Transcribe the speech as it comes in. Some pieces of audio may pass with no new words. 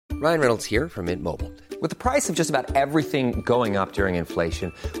Ryan Reynolds here from Mint Mobile. With the price of just about everything going up during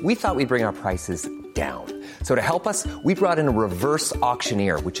inflation, we thought we'd bring our prices down. So to help us, we brought in a reverse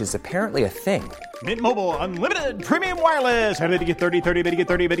auctioneer, which is apparently a thing. Mint Mobile Unlimited Premium Wireless. How to get 30, 30, bit to get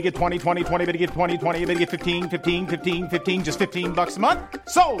 30, bit to get 20, 20, 20, bit to get 20, 20, bit to get 15, 15, 15, 15, just $15 a month?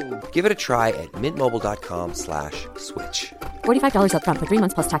 Sold! Give it a try at mintmobile.com/switch. $45 up front for 3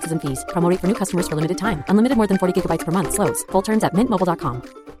 months plus taxes and fees. Promo rate for new customers for limited time. Unlimited more than 40 gigabytes per month. Slows full terms at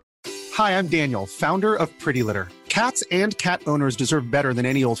mintmobile.com. Hi, I'm Daniel, founder of Pretty Litter. Cats and cat owners deserve better than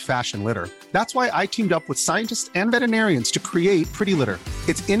any old-fashioned litter. That's why I teamed up with scientists and veterinarians to create Pretty Litter.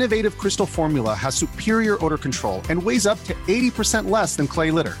 Its innovative crystal formula has superior odor control and weighs up to 80% less than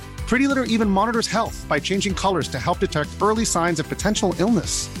clay litter. Pretty Litter even monitors health by changing colors to help detect early signs of potential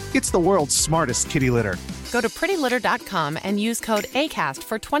illness. It's the world's smartest kitty litter. Go to prettylitter.com and use code ACAST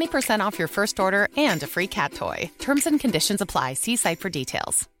for 20% off your first order and a free cat toy. Terms and conditions apply. See site for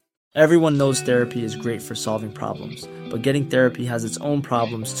details. Everyone knows therapy is great for solving problems, but getting therapy has its own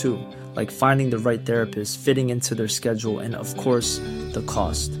problems too, like finding the right therapist, fitting into their schedule, and of course, the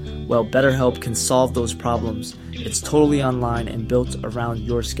cost. Well, BetterHelp can solve those problems. It's totally online and built around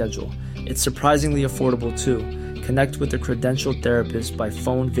your schedule. It's surprisingly affordable too. Connect with a credentialed therapist by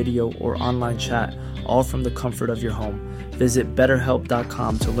phone, video, or online chat, all from the comfort of your home. Visit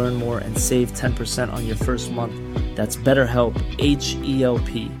BetterHelp.com to learn more and save 10% on your first month. That's BetterHelp,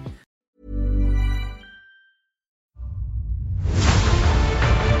 H-E-L-P.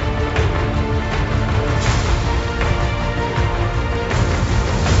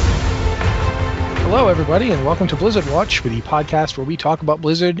 Hello, everybody, and welcome to Blizzard Watch, the podcast where we talk about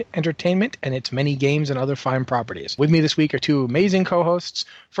Blizzard Entertainment and its many games and other fine properties. With me this week are two amazing co-hosts.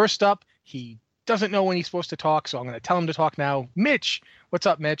 First up, he doesn't know when he's supposed to talk, so I'm going to tell him to talk now. Mitch! What's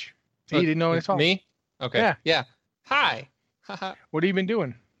up, Mitch? He didn't know when to talk. Me? Okay. Yeah. Hi. What have you been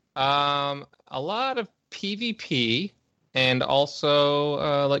doing? A lot of PvP and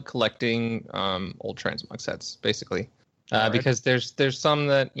also like collecting old transmog sets, basically. Right. Because there's some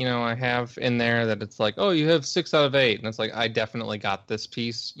that, you know, I have in there that it's like, oh, you have 6 out of 8. And it's like, I definitely got this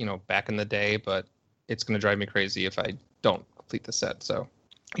piece, you know, back in the day, but it's going to drive me crazy if I don't complete the set. So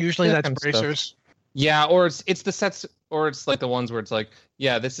usually that's bracers. Yeah, or it's the sets, or it's like the ones where it's like,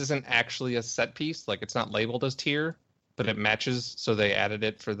 yeah, this isn't actually a set piece. Like it's not labeled as tier, but it matches. So they added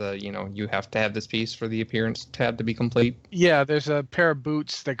it for the, you know, you have to have this piece for the appearance tab to be complete. Yeah, there's a pair of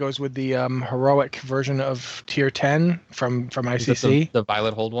boots that goes with the heroic version of tier 10 from ICC. The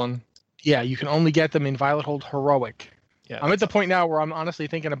Violet Hold one? Yeah, you can only get them in Violet Hold heroic. Yeah, I'm at the point now where I'm honestly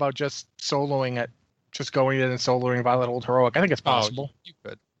thinking about just soloing it, just going in and soloing Violet Hold heroic. I think it's possible. You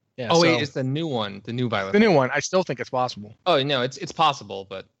could. Yeah, wait, it's the new one, the new Violet. The new one. I still think it's possible. Oh no, it's possible,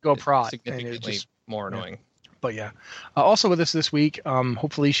 but go prot. Significantly more annoying. But yeah. Also with us this week,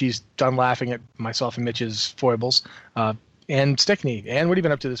 hopefully she's done laughing at myself and Mitch's foibles. Ann Stickney. Ann, what have you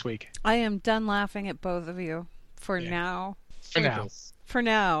been up to this week? I am done laughing at both of you now. For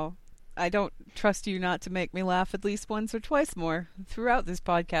now. I don't trust you not to make me laugh at least once or twice more throughout this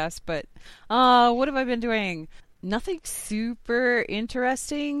podcast. But what have I been doing? Nothing super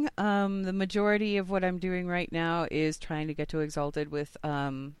interesting. The majority of what I'm doing right now is trying to get to Exalted with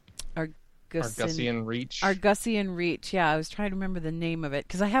Argusian Reach. Argusian Reach, yeah. I was trying to remember the name of it,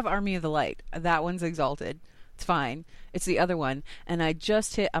 because I have Army of the Light. That one's Exalted. It's fine. It's the other one. And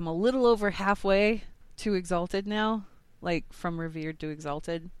I'm a little over halfway to Exalted now, like from Revered to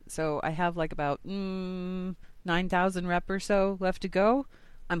Exalted. So I have like about 9,000 rep or so left to go.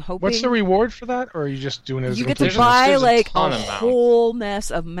 I'm hoping. What's the reward for that, or are you just doing it as you get to buy like a whole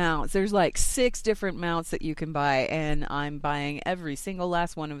mess of mounts. There's like 6 different mounts that you can buy, and I'm buying every single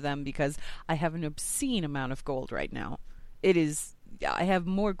last one of them because I have an obscene amount of gold right now. I have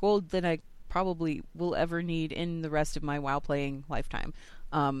more gold than I probably will ever need in the rest of my WoW playing lifetime.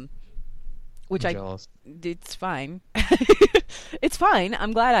 Which it's fine. It's fine.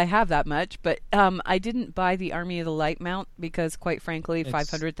 I'm glad I have that much, but I didn't buy the Army of the Light mount because, quite frankly,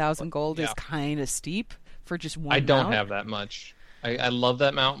 500,000 gold is kind of steep for just one mount. I don't have that much. I love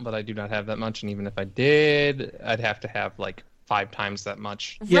that mount, but I do not have that much, and even if I did, I'd have to have like 5 times that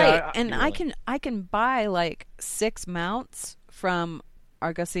much. Right, and I can buy like 6 mounts from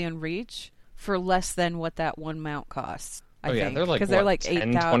Argusian Reach for less than what that one mount costs. I think. They're like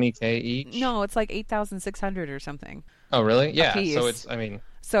 10, 20k each. No, it's like 8,600 or something. Oh, really? Yeah. So it's,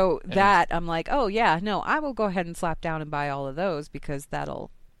 I'm like, oh yeah, no, I will go ahead and slap down and buy all of those because that'll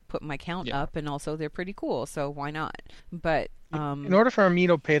put my count up, and also they're pretty cool, so why not? But in order for me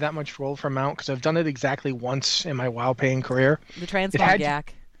to pay that much gold for a mount, because I've done it exactly once in my WoW paying career. The Transmog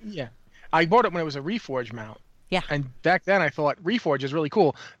Yak. Yeah, I bought it when it was a Reforge mount. Yeah. And back then I thought Reforge is really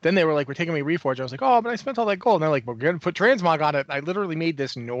cool. Then they were like, we're taking me Reforge. I was like, oh, but I spent all that gold. And they're like, we're going to put transmog on it. I literally made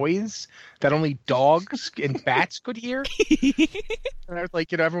this noise that only dogs and bats could hear. And I was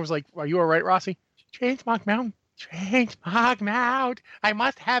like, everyone was like, are you all right, Rossi? Transmog mount. Transmog mount. I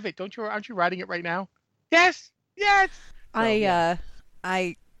must have it. Aren't you riding it right now? Yes. Yes. I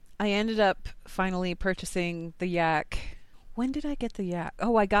ended up finally purchasing the yak. When did I get the yak?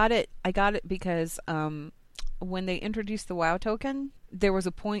 Oh, I got it because when they introduced the WoW token, there was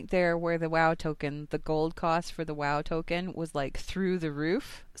a point there where the WoW token, the gold cost for the WoW token was like through the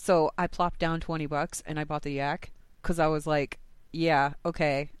roof. So I plopped down $20 and I bought the yak because I was like, yeah,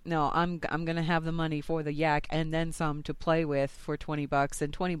 okay, no, I'm gonna have the money for the yak and then some to play with for $20,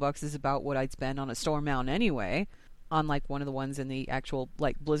 and $20 is about what I'd spend on a store mount anyway, on like one of the ones in the actual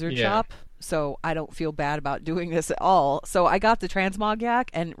like Blizzard shop. So I don't feel bad about doing this at all. So I got the transmog yak,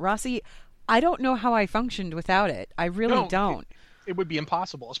 and Rossi, I don't know how I functioned without it. I really don't. It would be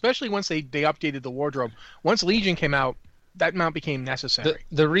impossible, especially once they updated the wardrobe. Once Legion came out, that mount became necessary.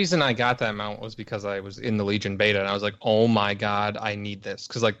 The reason I got that mount was because I was in the Legion beta, and I was like, oh my god, I need this.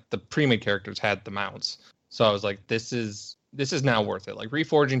 Because like the pre-made characters had the mounts. So I was like, this is now worth it. Like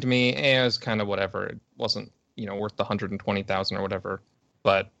reforging to me, it was kind of whatever. It wasn't, worth the 120,000 or whatever.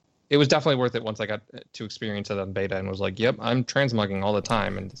 But it was definitely worth it once I got to experience it on beta and was like, yep, I'm transmogging all the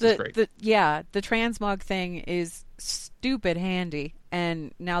time, and this is great. The transmog thing is stupid handy,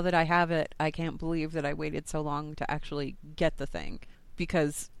 and now that I have it, I can't believe that I waited so long to actually get the thing,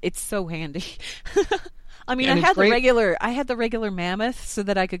 because it's so handy. I mean, I had the regular mammoth so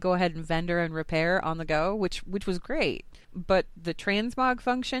that I could go ahead and vendor and repair on the go, which was great. But the transmog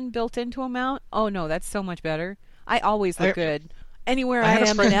function built into a mount, oh no, that's so much better. I always look good. Anywhere I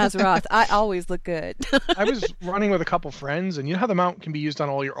am in Azeroth, I always look good. I was running with a couple friends, and you know how the mount can be used on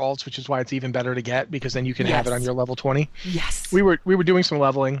all your alts, which is why it's even better to get, because then you can have it on your level 20. Yes. We were doing some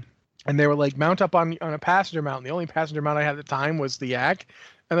leveling, and they were like, mount up on a passenger mount. And the only passenger mount I had at the time was the yak.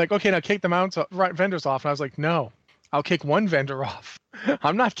 And like, okay, now kick the vendors off. And I was like, no, I'll kick one vendor off.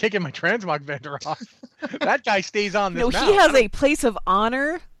 I'm not kicking my transmog vendor off. That guy stays on this mount. He has a place of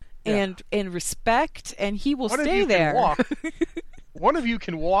honor and respect, and he will stay there. One of you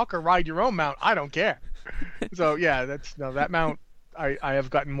can walk or ride your own mount. I don't care. So yeah, that mount. I have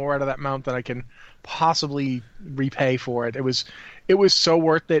gotten more out of that mount than I can possibly repay for it. It was so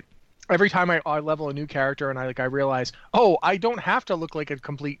worth it. Every time I level a new character and I realize, oh, I don't have to look like a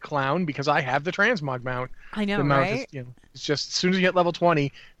complete clown because I have the transmog mount. I know, the mount right? Is, it's just as soon as you get level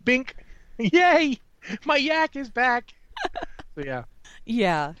 20, bink, yay, my yak is back. So yeah.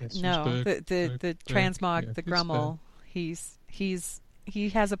 Yeah. No, the transmog, the Grummel, he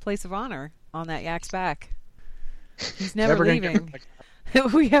has a place of honor on that yak's back. He's never leaving.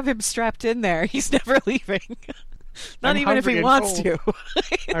 We have him strapped in there. He's never leaving. Not even if he wants to.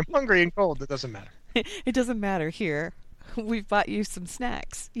 I'm hungry and cold. It doesn't matter. It doesn't matter. Here, we've bought you some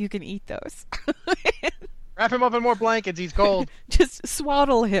snacks. You can eat those. Wrap him up in more blankets. He's cold. Just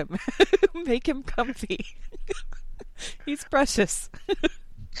swaddle him. Make him comfy. He's precious.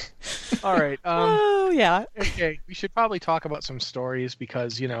 All right. Oh, yeah. Okay, we should probably talk about some stories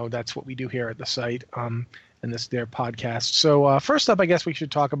because, that's what we do here at the site and their podcast. So first up, I guess we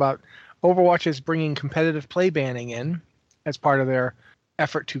should talk about Overwatch is bringing competitive play banning in as part of their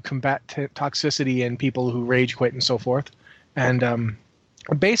effort to combat toxicity and people who rage quit and so forth. And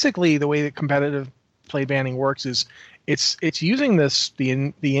basically, the way that competitive play banning works is it's using the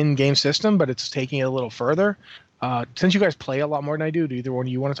in-game system, but it's taking it a little further. Since you guys play a lot more than I do either one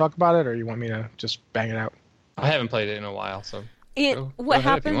of you want to talk about it, or you want me to just bang it out? I haven't played it in a while, so what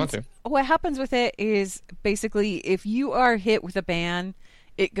happens with it is basically if you are hit with a ban,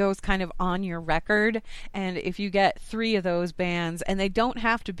 it goes kind of on your record, and if you get 3 of those bans, and they don't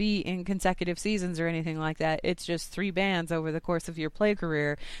have to be in consecutive seasons or anything like that, it's just 3 bans over the course of your play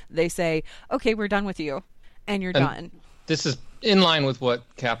career, they say, okay, we're done with you, and you're done. This is in line with what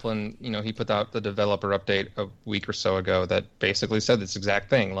Kaplan, he put out the developer update a week or so ago that basically said this exact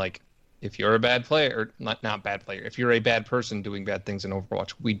thing. Like, if you're a bad player, or not bad player, if you're a bad person doing bad things in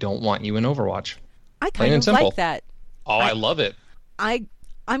Overwatch, we don't want you in Overwatch. I kind of like that. Oh, I love it.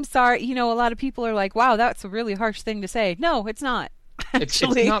 I'm sorry, a lot of people are like, wow, that's a really harsh thing to say. No, it's not. It's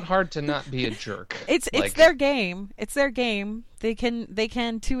not hard to not be a jerk. It's their game. It's their game. They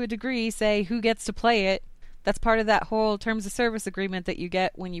can to a degree say who gets to play it. That's part of that whole terms of service agreement that you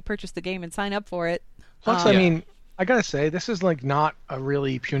get when you purchase the game and sign up for it. Plus, I mean, I gotta say, this is not a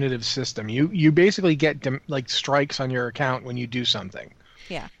really punitive system. You basically get strikes on your account when you do something.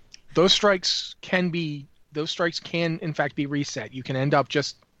 Yeah. Those strikes can in fact be reset. You can end up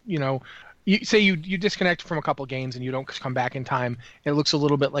just You say you disconnect from a couple games and you don't come back in time. It looks a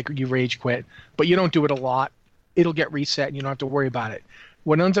little bit like you rage quit, but you don't do it a lot. It'll get reset and you don't have to worry about it.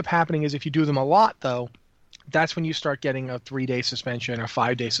 What ends up happening is if you do them a lot, though, that's when you start getting a 3-day suspension, a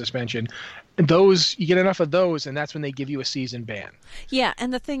 5-day suspension. Those, you get enough of those, and that's when they give you a season ban. Yeah,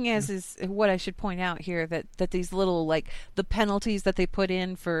 and the thing is what I should point out here, that these little, like, the penalties that they put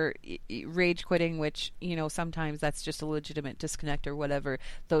in for rage quitting, which, you know, sometimes that's just a legitimate disconnect or whatever,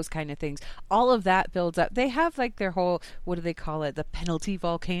 those kind of things. All of that builds up. They have, like, their whole, what do they call it, the penalty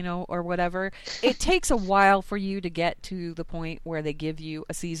volcano or whatever. It takes a while for you to get to the point where they give you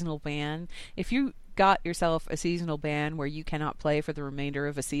a seasonal ban. If you got yourself a seasonal ban where you cannot play for the remainder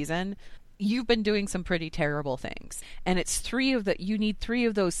of a season, you've been doing some pretty terrible things. And it's you need 3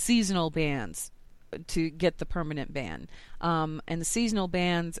 of those seasonal bans to get the permanent ban. And the seasonal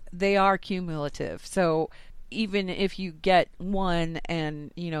bans, they are cumulative. So even if you get one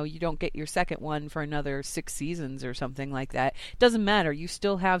and, you know, you don't get your second one for another 6 seasons or something like that, it doesn't matter. You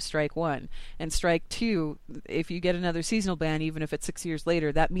still have strike 1. And strike 2, if you get another seasonal ban, even if it's 6 years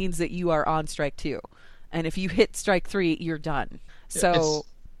later, that means that you are on strike 2. And if you hit strike 3, you're done. So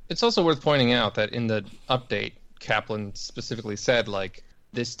it's also worth pointing out that in the update, Kaplan specifically said, like,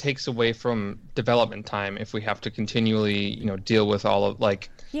 this takes away from development time if we have to continually, you know, deal with all of, like,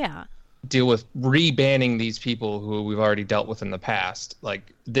 deal with re-banning these people who we've already dealt with in the past.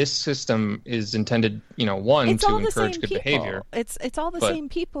 Like, this system is intended, you know, to encourage good behavior. It's all the same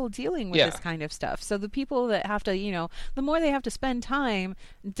people dealing with this kind of stuff. So the people that have to, you know, the more they have to spend time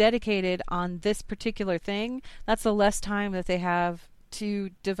dedicated on this particular thing, that's the less time that they have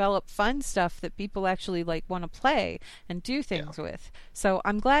to develop fun stuff that people actually like want to play and do things with. So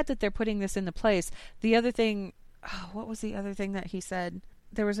I'm glad that they're putting this into place. The other thing, what was the other thing that he said?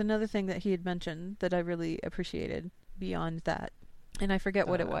 There was another thing that he had mentioned that I really appreciated beyond that. And I forget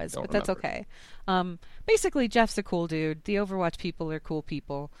what it was, but that's okay. Basically, Jeff's a cool dude. The Overwatch people are cool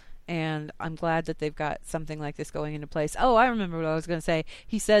people. And I'm glad that they've got something like this going into place. Oh, I remember what I was going to say.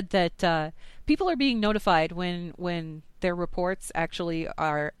 He said that people are being notified when their reports actually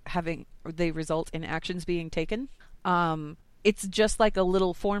they result in actions being taken. It's just like a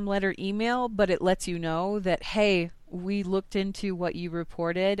little form letter email, but it lets you know that, hey, we looked into what you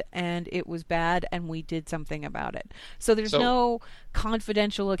reported and it was bad and we did something about it. So there's no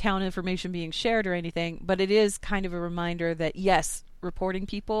confidential account information being shared or anything, but it is kind of a reminder that, yes, reporting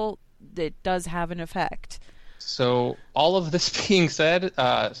people, it does have an effect. So all of this being said,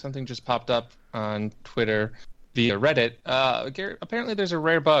 something just popped up on Twitter via Reddit. Apparently there's a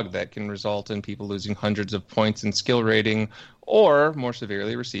rare bug that can result in people losing hundreds of points in skill rating or, more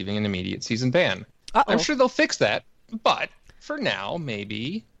severely, receiving an immediate season ban. I'm sure they'll fix that, but for now,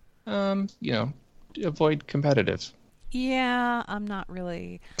 maybe, avoid competitive. Yeah, I'm not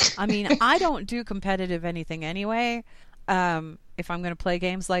really. I mean, I don't do competitive anything anyway. If I'm going to play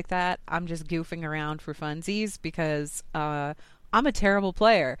games like that, I'm just goofing around for funsies because I'm a terrible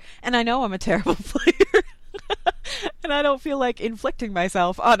player. And I know I'm a terrible player. And I don't feel like inflicting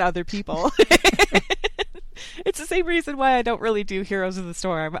myself on other people. It's the same reason why I don't really do Heroes of the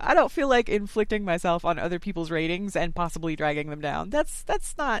Storm. I don't feel like inflicting myself on other people's ratings and possibly dragging them down. That's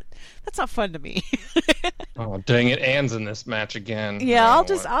not fun to me. Oh, dang it, Anne's in this match again. Yeah,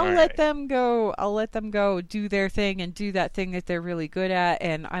 I'll let them go. I'll let them go do their thing and do that thing that they're really good at,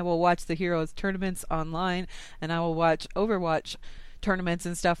 and I will watch the Heroes tournaments online, and I will watch Overwatch tournaments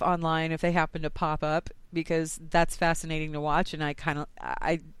and stuff online if they happen to pop up, because that's fascinating to watch, and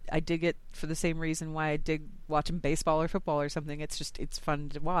I dig it for the same reason why I dig watching baseball or football or something. It's fun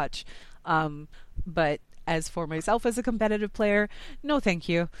to watch. But as for myself as a competitive player, no thank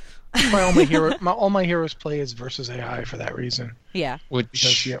you. All my heroes play is versus AI for that reason. Yeah.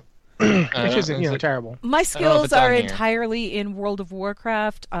 Which isn't terrible. My skills are entirely in World of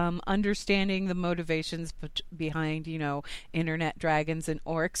Warcraft, understanding the motivations behind, internet dragons and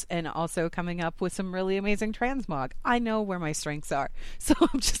orcs, and also coming up with some really amazing transmog. I know where my strengths are, so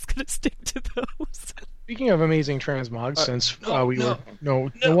I'm just going to stick to those. Speaking of amazing transmog,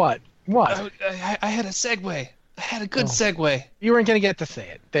 What? I had a segue. I had a good segue. You weren't going to get to say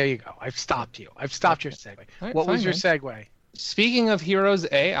it. There you go. I've stopped you. I've stopped your segue. Right, what was your segue? Speaking of Heroes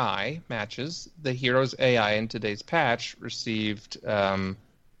AI matches, the Heroes AI in today's patch received the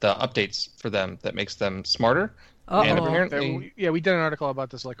updates for them that makes them smarter. Uh-oh. And apparently, we did an article about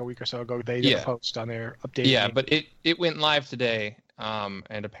this like a week or so ago. They did a post on their update. Yeah, but it went live today, and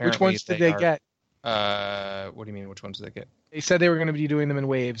apparently which ones did they get? What do you mean? Which ones did they get? They said they were going to be doing them in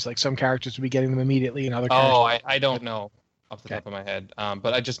waves. Like some characters would be getting them immediately, and other characters. I don't know off the top of my head.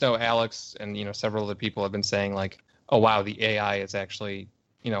 But I just know Alex and several other people have been saying like, oh wow, the AI is actually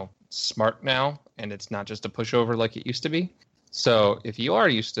smart now, and it's not just a pushover like it used to be. So if you are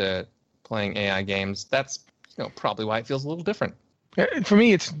used to playing AI games, that's probably why it feels a little different. For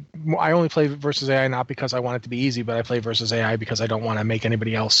me, I only play versus AI not because I want it to be easy, but I play versus AI because I don't want to make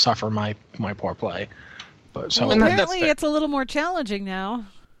anybody else suffer my poor play. But so apparently, it's a little more challenging now.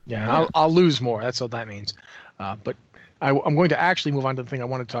 Yeah, I'll lose more. That's what that means. But I'm going to actually move on to the thing I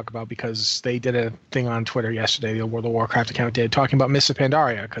want to talk about because they did a thing on Twitter yesterday. The World of Warcraft account did, talking about Mists of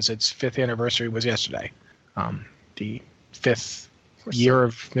Pandaria because its 5th anniversary was yesterday. The 5th year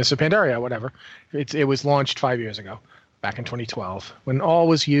of Mists of Pandaria, whatever. It was launched 5 years ago. Back in 2012, when all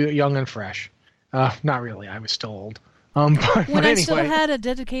was young and fresh. Not really. I was still old. But when I anyway. still had a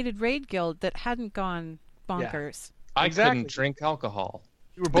dedicated raid guild that hadn't gone bonkers. Yeah. I couldn't drink alcohol.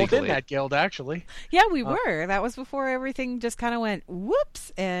 You were both legally. in that guild, actually. Yeah, we were. That was before everything just kind of went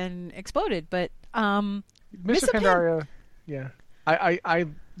whoops and exploded. But Mists of Pandaria, yeah. I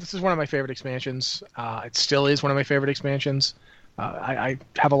this is one of my favorite expansions. It still is one of my favorite expansions. I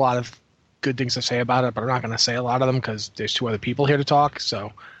have a lot of good things to say about it, but I'm not going to say a lot of them because there's 2 other people here to talk.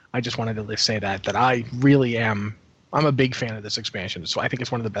 So I just wanted to say that I really am. I'm a big fan of this expansion. So I think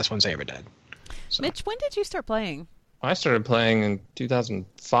it's one of the best ones they ever did. So. Mitch, when did you start playing? I started playing in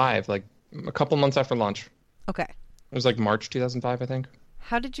 2005, like a couple months after launch. Okay. It was like March 2005, I think.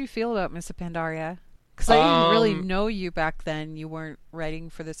 How did you feel about Mists of Pandaria? Because I didn't really know you back then. You weren't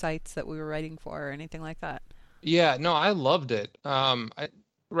writing for the sites that we were writing for or anything like that. Yeah, no, I loved it.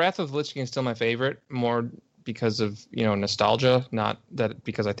 Wrath of the Lich King is still my favorite, more because of nostalgia, not that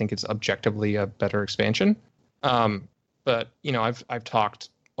because I think it's objectively a better expansion. But I've talked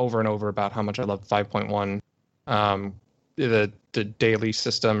over and over about how much I love 5.1, the daily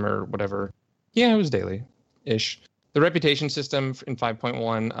system or whatever. Yeah, it was daily-ish. The reputation system in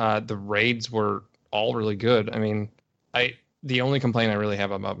 5.1, the raids were all really good. I mean, the only complaint I really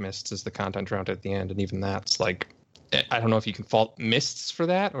have about Mists is the content around at the end, and even that's like. I don't know if you can fault Mists for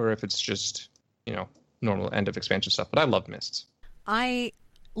that or if it's just, normal end of expansion stuff, but I love Mists.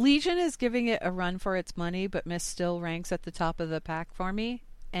 Legion is giving it a run for its money, but Mist still ranks at the top of the pack for me,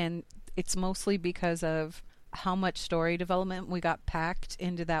 and it's mostly because of how much story development we got packed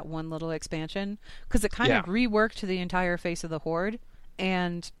into that one little expansion, because it kind of reworked the entire face of the Horde,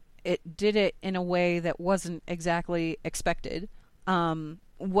 and it did it in a way that wasn't exactly expected.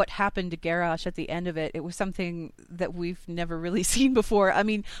 What happened to Garrosh at the end of it, it was something that we've never really seen before. I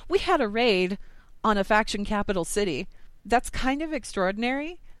mean, we had a raid on a faction capital city. That's kind of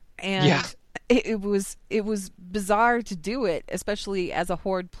extraordinary, and it was bizarre to do it, especially as a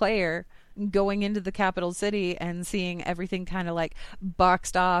Horde player, going into the capital city and seeing everything kind of like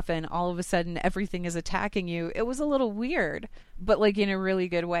boxed off and all of a sudden everything is attacking you. It was a little weird, but like in a really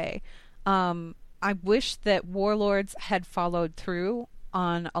good way. I wish that Warlords had followed through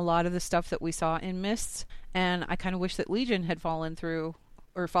on a lot of the stuff that we saw in Mists, and I kind of wish that Legion had followed through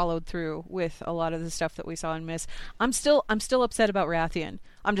with a lot of the stuff that we saw in Mists. I'm still upset about Wrathion.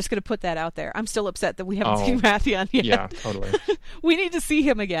 I'm just going to put that out there. I'm still upset that we haven't seen Wrathion yet. Yeah, totally. We need to see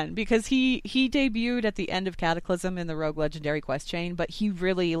him again because he debuted at the end of Cataclysm in the Rogue Legendary quest chain, but he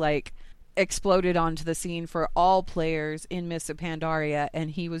really exploded onto the scene for all players in Mists of Pandaria,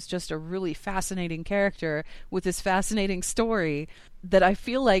 and he was just a really fascinating character with this fascinating story that I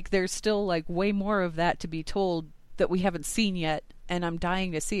feel like there's still way more of that to be told that we haven't seen yet, and I'm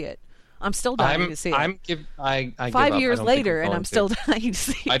dying to see it. I'm still dying to see it. I 5 years later, and I'm still dying to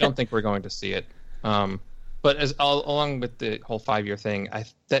see it. I don't think we're going to see it. But along with the whole 5-year thing,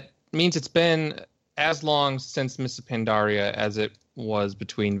 that means it's been as long since Mists of Pandaria as it was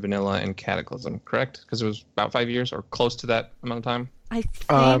between Vanilla and Cataclysm, correct? Because it was about 5 years or close to that amount of time. I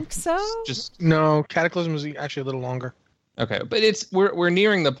think so. No, Cataclysm was actually a little longer. Okay, but we're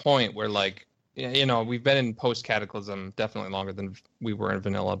nearing the point where we've been in post Cataclysm definitely longer than we were in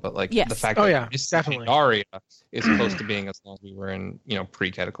Vanilla, but the fact that Mists of Pandaria is close to being as long as we were in pre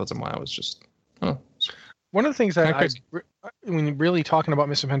Cataclysm, I was just. One of the things that when really talking about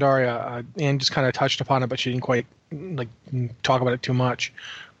Mists of Pandaria, Anne just kind of touched upon it, but she didn't quite talk about it too much.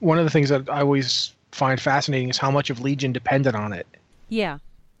 One of the things that I always find fascinating is how much of Legion depended on it. Yeah.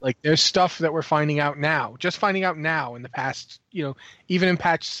 There's stuff that we're finding out now, in the past, even in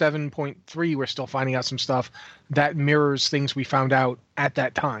patch 7.3, we're still finding out some stuff that mirrors things we found out at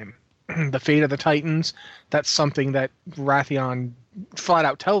that time. The fate of the Titans, that's something that Wrathion flat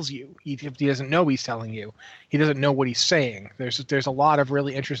out tells you. He doesn't know he's telling you. He doesn't know what he's saying. There's a lot of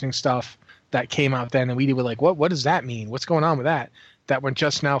really interesting stuff that came out then, and we were like, what does that mean? What's going on with that? That we're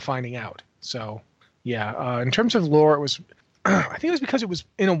just now finding out. So, yeah. In terms of lore, it was. I think it was because it was,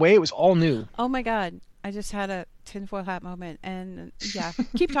 in a way, it was all new. Oh my God. I just had a tinfoil hat moment, and yeah,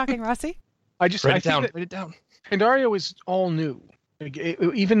 keep talking, Rossi. Write it down. Pandaria was all new. Like,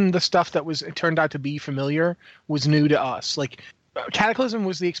 even the stuff that it turned out to be familiar was new to us. Like Cataclysm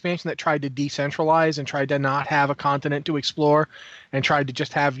was the expansion that tried to decentralize and tried to not have a continent to explore, and tried to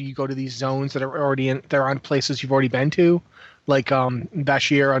just have you go to these zones that are already they're on places you've already been to, like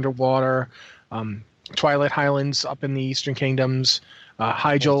Bashir underwater, Twilight Highlands up in the Eastern Kingdoms,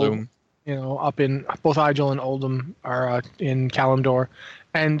 Hyjal, up in both Hyjal and Oldham are in Kalimdor,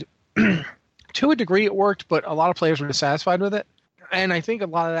 and to a degree it worked, but a lot of players were dissatisfied with it. And I think a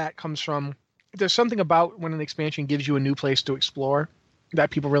lot of that comes from, there's something about when an expansion gives you a new place to explore that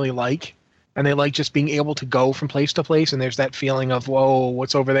people really like. And they like just being able to go from place to place. And there's that feeling of, whoa,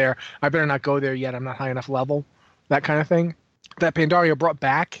 what's over there? I better not go there yet. I'm not high enough level. That kind of thing. That Pandaria brought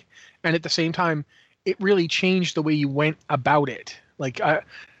back. And at the same time, it really changed the way you went about it. Like,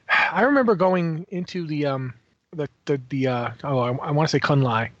 I remember going into I want to say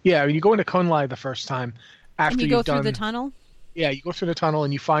Kunlai. Yeah, you go into Kunlai the first time after you go through the tunnel? Yeah, you go through the tunnel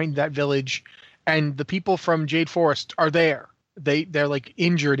and you find that village, and the people from Jade Forest are there. They're like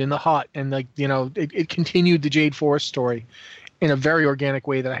injured in the hut, and like it continued the Jade Forest story in a very organic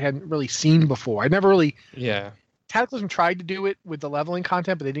way that I hadn't really seen before. I never really Cataclysm tried to do it with the leveling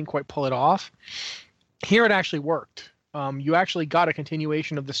content, but they didn't quite pull it off. Here it actually worked. You actually got a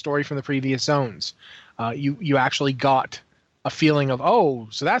continuation of the story from the previous zones. You actually got a feeling of, oh,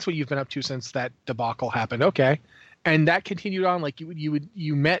 so that's what you've been up to since that debacle happened. Okay. And that continued on. Like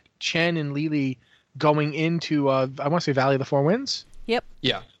you met Chen and Lili going into I want to say Valley of the Four Winds. Yep.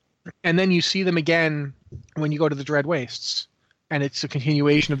 Yeah. And then you see them again when you go to the Dread Wastes, and it's a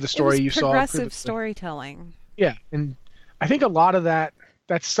continuation of the story you saw. Progressive storytelling. Yeah, and I think a lot of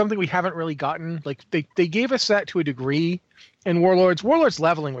that's something we haven't really gotten. Like they gave us that to a degree in Warlords. Warlords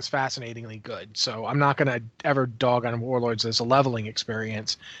leveling was fascinatingly good, so I'm not going to ever dog on Warlords as a leveling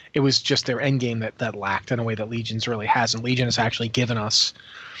experience. It was just their endgame that lacked in a way that Legion's really hasn't. Legion has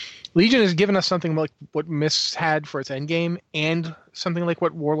given us something like what Mists had for its endgame, and something like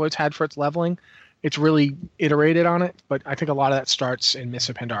what Warlords had for its leveling. It's really iterated on it, but I think a lot of that starts in Mists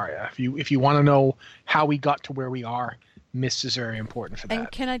of Pandaria. If you want to know how we got to where we are, Mists is very important for that.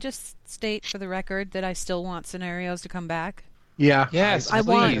 And can I just state for the record that I still want scenarios to come back? Yeah. Yes, I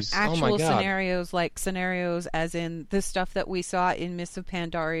want please. actual scenarios, like scenarios as in the stuff that we saw in Mists of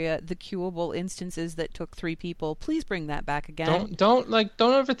Pandaria, the queuable instances that took 3 people. Please bring that back again. Don't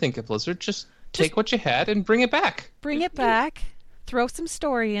overthink it, Blizzard. Just take what you had and bring it back. Bring it back. Throw some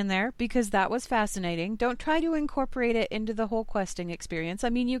story in there, because that was fascinating. Don't try to incorporate it into the whole questing experience. I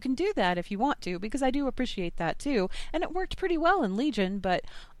mean, you can do that if you want to, because I do appreciate that too. And it worked pretty well in Legion, but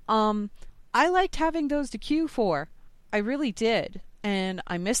I liked having those to queue for. I really did. And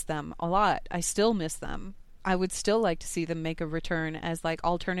I missed them a lot. I still miss them. I would still like to see them make a return as like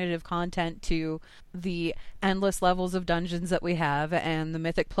alternative content to the endless levels of dungeons that we have and the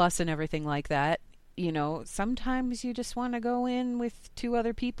Mythic Plus and everything like that. Sometimes you just want to go in with 2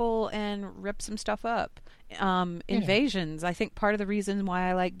 other people and rip some stuff up. Invasions. I think part of the reason why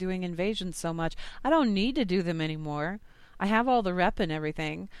I like doing invasions so much, I don't need to do them anymore. I have all the rep and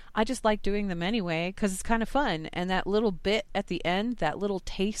everything. I just like doing them anyway because it's kind of fun. And that little bit at the end, that little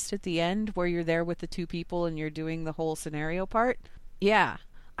taste at the end where you're there with the 2 people and you're doing the whole scenario part. Yeah,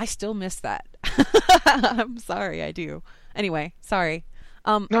 I still miss that. I'm sorry, I do. Anyway, sorry.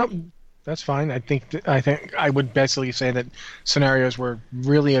 No. That's fine. I think I would basically say that scenarios were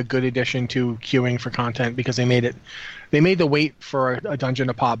really a good addition to queuing for content, because they made the wait for a dungeon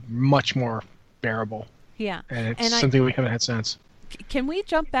to pop much more bearable. Yeah, and it's something we haven't had since. Can we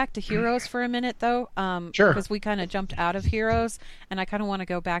jump back to Heroes for a minute, though? Sure. Because we kind of jumped out of Heroes, and I kind of want to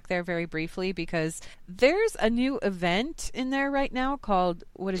go back there very briefly, because there's a new event in there right now called,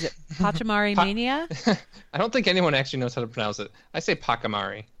 what is it, Pachamari Mania? I don't think anyone actually knows how to pronounce it. I say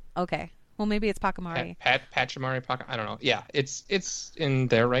Pachamari. Okay. Well, maybe it's Pachamari. Pachamari, I don't know. Yeah, it's in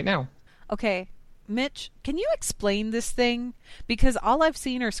there right now. Okay. Mitch, can you explain this thing? Because all I've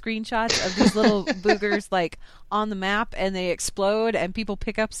seen are screenshots of these little boogers like on the map, and they explode and people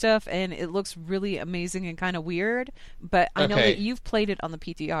pick up stuff, and it looks really amazing and kind of weird. But I know that you've played it on the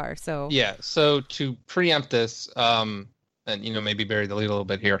PTR, so... Yeah, so to preempt this... and maybe bury the lead a little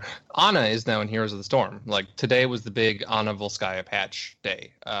bit here. Ana is now in Heroes of the Storm. Like today was the big Ana Volskaya patch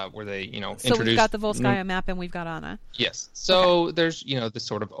day, where they introduced. So we've got the Volskaya map and we've got Ana. Yes. So there's this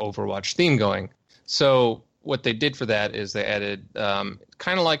sort of Overwatch theme going. So what they did for that is they added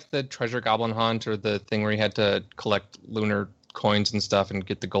kind of like the Treasure Goblin Hunt, or the thing where you had to collect lunar coins and stuff and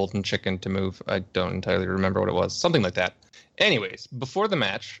get the golden chicken to move. I don't entirely remember what it was. Something like that. Anyways, before the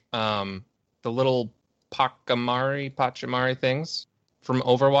match, the little Pachimari things from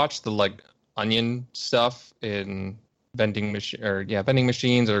Overwatch, the like onion stuff in vending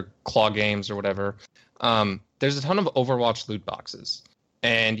machines or claw games or whatever. There's a ton of Overwatch loot boxes,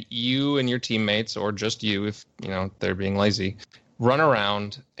 and you and your teammates, or just you, if they're being lazy, run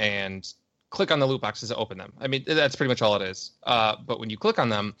around and click on the loot boxes to open them. I mean, that's pretty much all it is. But when you click on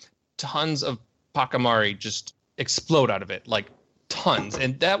them, tons of Pachimari just explode out of it, like tons.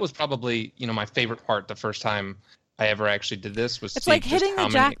 And that was probably, my favorite part the first time I ever actually did this. Was it's like hitting the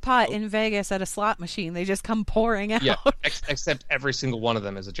jackpot in Vegas at a slot machine. They just come pouring out. Yeah, except every single one of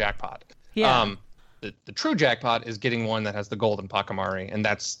them is a jackpot. Yeah. The true jackpot is getting one that has the golden Pachimari, and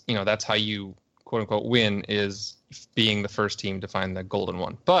that's how you quote unquote win, is being the first team to find the golden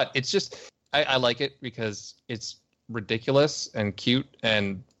one. But it's just I like it because it's ridiculous and cute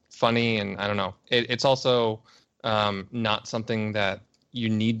and funny, and I don't know. It's also not something that you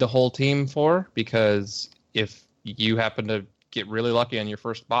need the whole team for, because if you happen to get really lucky on your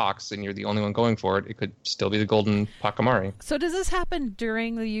first box and you're the only one going for it, it could still be the golden Pachimari. So does this happen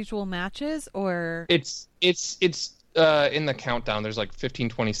during the usual matches, or it's in the countdown? There's like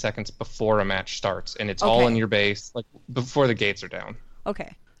 15-20 seconds before a match starts, and it's all in your base, like before the gates are down.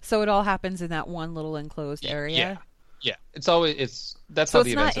 Okay, so it all happens in that one little enclosed area. Yeah. It's always that's so how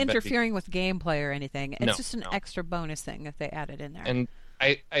the it's events not interfering with gameplay or anything. It's just an no. extra bonus thing if they add it in there. And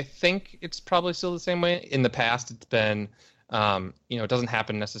I think it's probably still the same way. In the past, it's been, it doesn't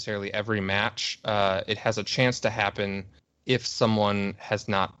happen necessarily every match. It has a chance to happen if someone has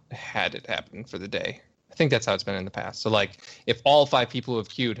not had it happen for the day. I think that's how it's been in the past. So, like, if all 5 people who have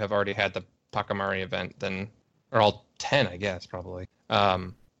queued have already had the Pachimari event, then, or all 10, I guess, probably,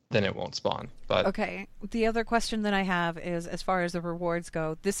 then it won't spawn. But okay, the other question that I have is, as far as the rewards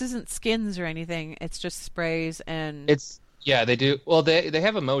go, this isn't skins or anything. It's just sprays and... Yeah, they do. Well, they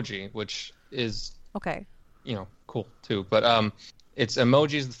have emoji, which is okay. Cool too. But it's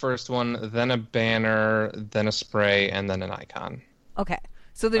emojis the first one, then a banner, then a spray, and then an icon. Okay,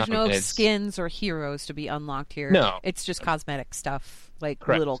 so there's no skins or heroes to be unlocked here. No, it's just cosmetic stuff, like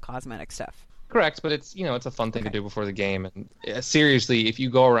Correct. Little cosmetic stuff. Correct, but it's it's a fun thing to do before the game. And seriously, if you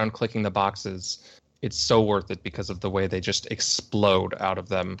go around clicking the boxes, it's so worth it because of the way they just explode out of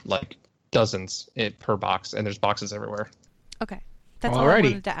them, like dozens per box, and there's boxes everywhere. Okay. That's all I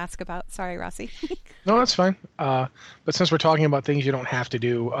wanted to ask about. Sorry, Rossi. No, that's fine. But since we're talking about things you don't have to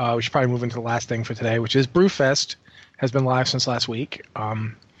do, we should probably move into the last thing for today, which is Brewfest has been live since last week.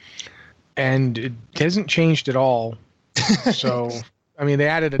 And it hasn't changed at all. So, I mean, they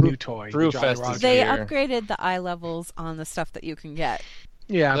added a new toy. Brewfest They upgraded the eye levels on the stuff that you can get.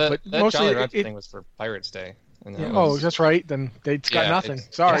 Yeah, but mostly Jolly Roger thing was for Pirates Day. Oh, that's right. Then it's got nothing.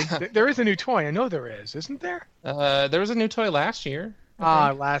 Sorry. Yeah. There is a new toy. I know there is, isn't there? There was a new toy last year.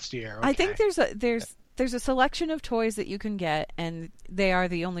 Last year. Okay. I think there's a selection of toys that you can get, and they are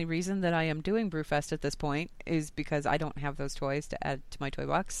the only reason that I am doing Brewfest at this point, is because I don't have those toys to add to my toy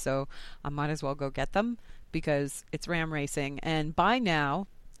box, so I might as well go get them because it's Ram Racing. And by now,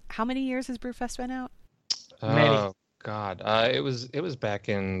 how many years has Brewfest been out? Many. God, it was back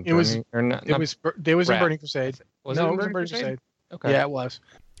in. It was in Burning Crusade. Was it in Burning Crusade? Okay. Yeah, it was.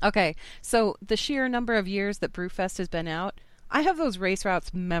 Okay, so the sheer number of years that Brewfest has been out, I have those race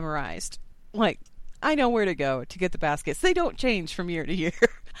routes memorized. Like, I know where to go to get the baskets. They don't change from year to year.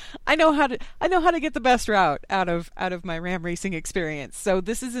 I know how to get the best route out of my Ram Racing experience. So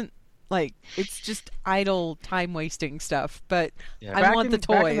this isn't like, it's just idle time wasting stuff. But I want the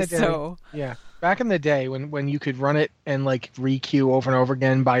toys. So yeah. Back in the day when you could run it and like re-queue over and over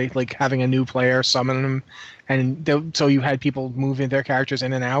again by like having a new player summon them, and so you had people moving their characters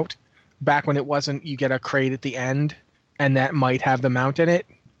in and out. Back when it wasn't, you get a crate at the end, and that might have the mount in it.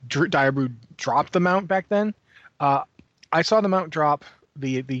 Diabrew dropped the mount back then. I saw the mount drop,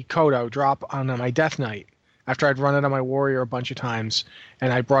 the Kodo drop on my Death Knight after I'd run it on my Warrior a bunch of times,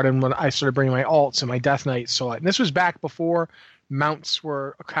 and I brought in when I started bringing my alts and my Death Knight. So this was back before mounts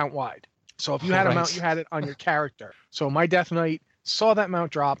were account wide. So if you had a mount, you had it on your character. So my Death Knight saw that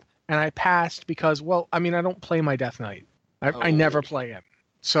mount drop, and I passed because, I don't play my Death Knight. I never play him.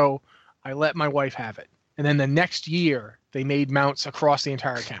 So I let my wife have it. And then the next year, they made mounts across the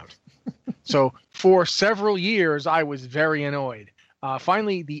entire account. So for several years, I was very annoyed.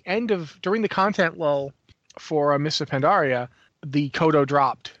 Finally, during the content lull for Mists of Pandaria, the Kodo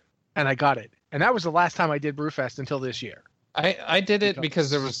dropped, and I got it. And that was the last time I did Brewfest until this year. I did it because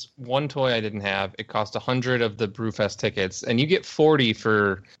there was one toy I didn't have. It cost 100 of the Brewfest tickets, and you get 40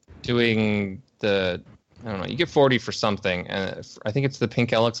 for doing you get 40 for something. And I think it's the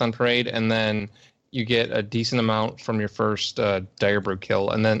Pink Elixon Parade, and then you get a decent amount from your first Direbrew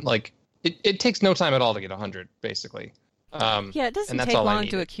kill. And then, like, it takes no time at all to get 100, basically. Yeah, it doesn't take long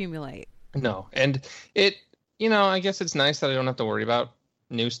to accumulate. No, and it, I guess it's nice that I don't have to worry about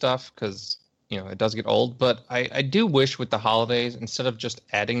new stuff because, it does get old. But I do wish with the holidays, instead of just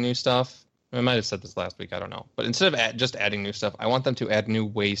adding new stuff, I might have said this last week, I don't know. But instead of just adding new stuff, I want them to add new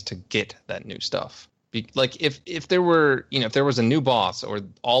ways to get that new stuff. Like if there were, if there was a new boss or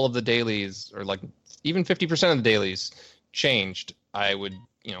all of the dailies or like even 50% of the dailies changed, I would,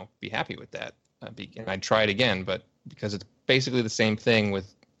 be happy with that. And I'd try it again, but because it's basically the same thing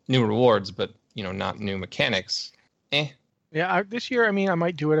with new rewards, but, not new mechanics. Yeah, this year, I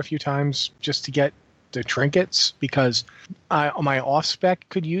might do it a few times just to get the trinkets because my off-spec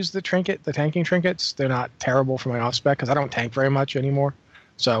could use the tanking trinkets. They're not terrible for my off-spec because I don't tank very much anymore.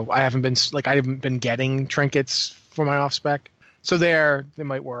 So I haven't been getting trinkets for my off-spec. So they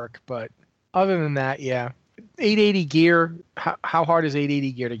might work, but other than that, yeah. 880 gear, how hard is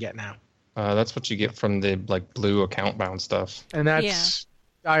 880 gear to get now? That's what you get from the blue account bound stuff. And that's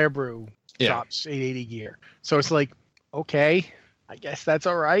Dire Brew drops 880 gear. So it's like, okay, I guess that's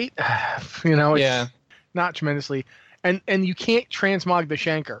all right. It's not tremendously. And you can't transmog the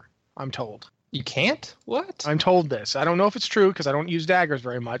Shanker, I'm told. You can't? What? I'm told this. I don't know if it's true because I don't use daggers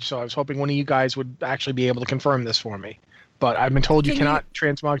very much, so I was hoping one of you guys would actually be able to confirm this for me. But I've been told you cannot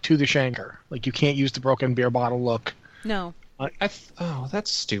transmog to the Shanker. Like, you can't use the broken beer bottle look. No.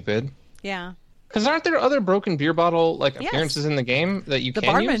 That's stupid. Yeah. Because aren't there other broken beer bottle appearances in the game that you can use?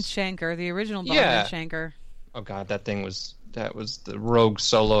 The Barman Shanker, the original Barman Shanker. Oh god, that was the rogue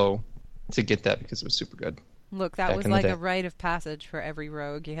solo to get that because it was super good. Look, that was like a rite of passage for every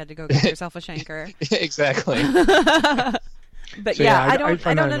rogue. You had to go get yourself a Shanker. Exactly. But so, I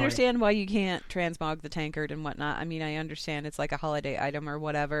don't understand why you can't transmog the tankard and whatnot. I understand it's like a holiday item or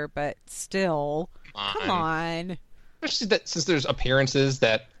whatever, but still, come on. Especially that since there's appearances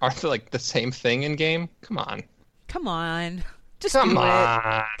that are like the same thing in game. Come on. Just do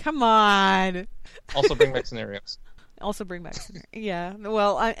it. Come on. Also bring back scenarios. Yeah.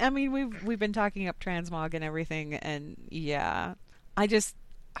 Well, we've been talking up transmog and everything, and yeah, I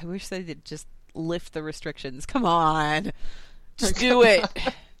wish they did just lift the restrictions. Come on. Just do it.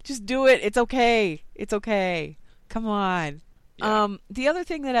 Just do it. It's okay. Come on. Yeah. The other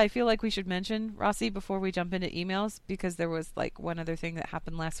thing that I feel like we should mention, Rossi, before we jump into emails, because there was one other thing that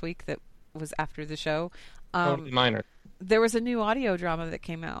happened last week that was after the show. Totally minor. There was a new audio drama that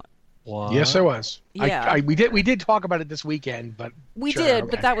came out. What? Yes, there was. Yeah. We did talk about it this weekend, but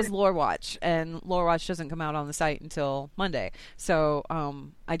but that was Lore Watch, and Lore Watch doesn't come out on the site until Monday. So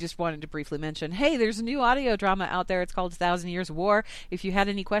I just wanted to briefly mention, hey, there's a new audio drama out there. It's called 1,000 Years of War. If you had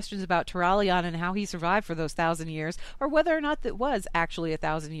any questions about Turalyon and how he survived for those 1,000 years, or whether or not that was actually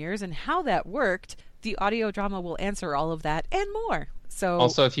 1,000 years and how that worked, the audio drama will answer all of that and more. So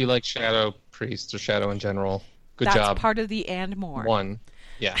also, if you like Shadow Priest or Shadow in general, job. That's part of the and more.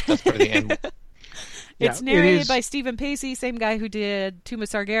 Yeah, that's part of the end. It's narrated by Stephen Pacey, same guy who did Tomb of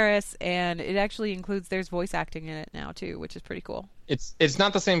Sargeras, and it actually includes, there's voice acting in it now too, which is pretty cool. It's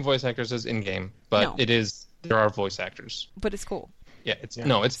not the same voice actors as in-game, but there are voice actors. But it's cool. Yeah, it's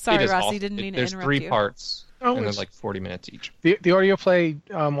Sorry, it is Rossi, awesome. didn't mean to There's interrupt 3 you. parts, and they're 40 minutes each. The audio play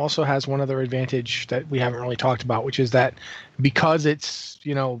also has one other advantage that we haven't really talked about, which is that because it's,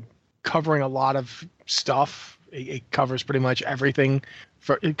 covering a lot of stuff, it covers pretty much everything.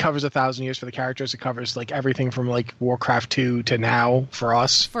 It covers 1,000 years for the characters. It covers everything from Warcraft 2 to now for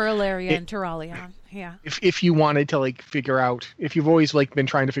us. For Ilaria and Turalyon, yeah. If you wanted to figure out, if you've always been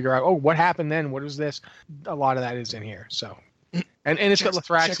trying to figure out, what happened then? What was this? A lot of that is in here. So, and it's got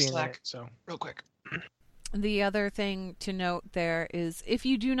Lathraxi in it. So real quick. The other thing to note there is if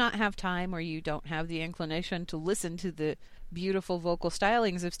you do not have time or you don't have the inclination to listen to the beautiful vocal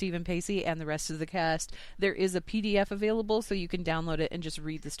stylings of Stephen Pacey and the rest of the cast, there is a PDF available so you can download it and just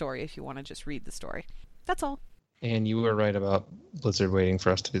read the story if you want to just read the story. That's all. And you were right about Blizzard waiting for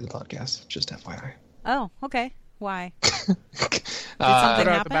us to do the podcast, just FYI. Oh, okay. Why? Did something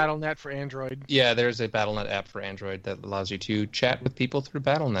happen? The BattleNet for Android. Yeah, there's a BattleNet app for Android that allows you to chat with people through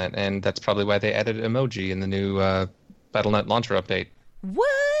BattleNet, and that's probably why they added emoji in the new BattleNet launcher update.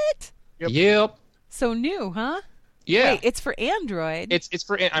 What? Yep. So new, huh? Yeah. Wait, it's for Android. It's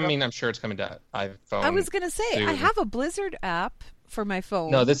for. I'm sure it's coming to iPhone. I was gonna say soon. I have a Blizzard app for my phone.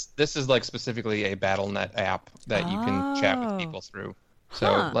 No, this is specifically a BattleNet app that you can chat with people through.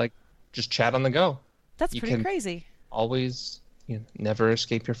 So just chat on the go. That's pretty crazy. Always, never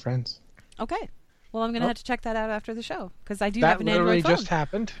escape your friends. Okay. Well, I'm gonna have to check that out after the show because I do have an Android phone. That literally just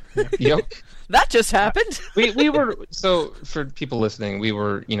happened. Yep. That just happened. we were so for people listening, we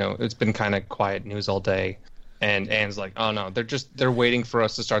were it's been kind of quiet news all day. And Anne's like, oh no, they're waiting for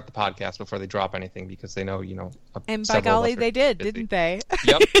us to start the podcast before they drop anything because they know, And by golly, they did, didn't they?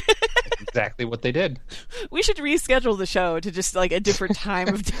 Yep. Exactly what they did. We should reschedule the show to just like a different time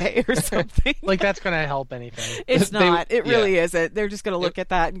of day or something. Like that's going to help anything. It's not. It really isn't. They're just going to look at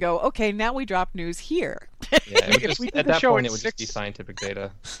that and go, okay, now we drop news here. Yeah, at that point, it would just be scientific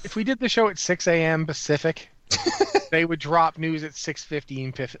data. If we did the show at 6 a.m. Pacific, they would drop news at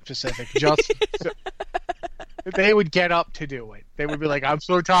 6:15 Pacific. They would get up to do it. They would be like, I'm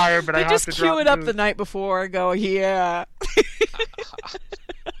so tired, but I have to drop just queue it up news. the night before and go, yeah.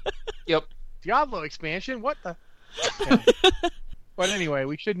 Yep. Diablo expansion? What the? Yeah. But anyway,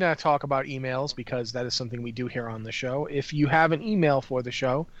 we should not talk about emails because that is something we do here on the show. If you have an email for the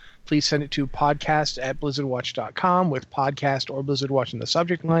show, please send it to podcast@blizzardwatch.com with podcast or Blizzard Watch in the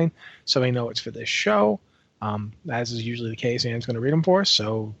subject line so they know it's for this show. As is usually the case, Anne's going to read them for us,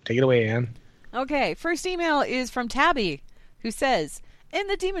 so take it away, Anne. Okay, first email is from Tabby, who says, in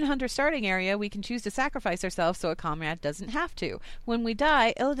the Demon Hunter starting area, we can choose to sacrifice ourselves so a comrade doesn't have to. When we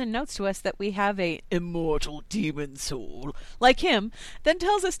die, Illidan notes to us that we have a immortal demon soul, like him, then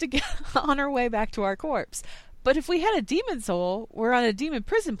tells us to get on our way back to our corpse. But if we had a demon soul, we're on a demon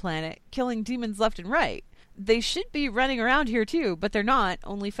prison planet, killing demons left and right. They should be running around here too, but they're not.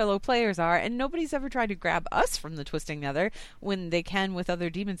 Only fellow players are, and nobody's ever tried to grab us from the Twisting Nether when they can with other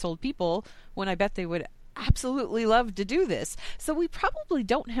demon-souled people, when I bet they would absolutely love to do this. So we probably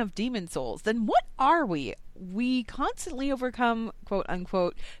don't have demon souls. Then what are we? We constantly overcome,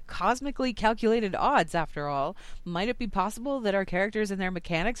 quote-unquote, cosmically calculated odds, after all. Might it be possible that our characters and their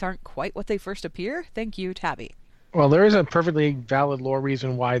mechanics aren't quite what they first appear? Thank you, Tabby. Well, there is a perfectly valid lore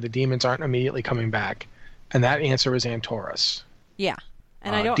reason why the demons aren't immediately coming back. And that answer is Antorus. Yeah.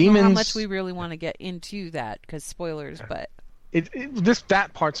 And I don't know how much we really want to get into that, because spoilers, but... That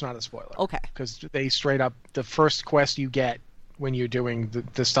part's not a spoiler. Okay. Because they straight up, the first quest you get when you're doing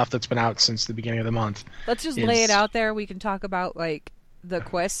the stuff that's been out since the beginning of the month. Let's just lay it out there. We can talk about, like, the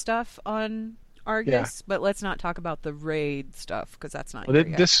quest stuff on Argus, but let's not talk about the raid stuff, because that's not here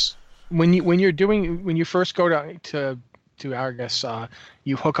yet. When you first go to Argus,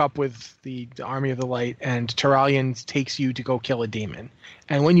 you hook up with the Army of the Light, and Turalyon takes you to go kill a demon.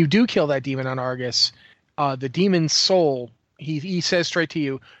 And when you do kill that demon on Argus, the demon's soul, he says straight to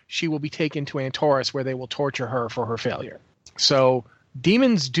you, she will be taken to Antorus, where they will torture her for her failure. So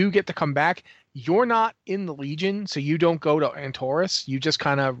demons do get to come back. You're not in the Legion, so you don't go to Antorus. You just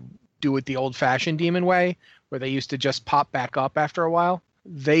kind of do it the old-fashioned demon way, where they used to just pop back up after a while.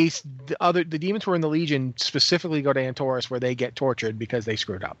 The demons who are in the Legion specifically go to Antorus, where they get tortured because they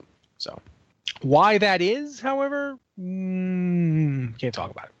screwed up. So why that is, however, can't talk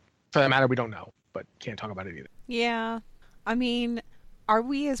about it. For that matter, we don't know, but can't talk about it either. Yeah. I mean, are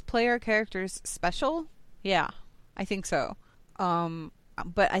we as player characters special? Yeah, I think so.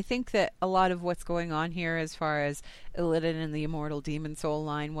 But I think that a lot of what's going on here, as far as Illidan and the Immortal Demon Soul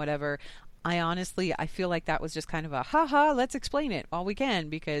line, whatever, I feel like that was just kind of a, haha, let's explain it while we can,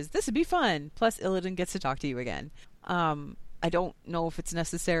 because this would be fun. Plus, Illidan gets to talk to you again. I don't know if it's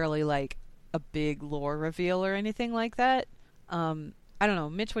necessarily like a big lore reveal or anything like that. I don't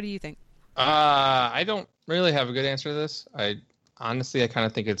know. Mitch, what do you think? I don't really have a good answer to this. I kind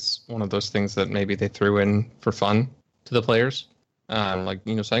of think it's one of those things that maybe they threw in for fun to the players. Like,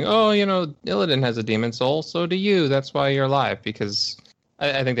 saying, oh, Illidan has a demon soul, so do you. That's why you're alive, because...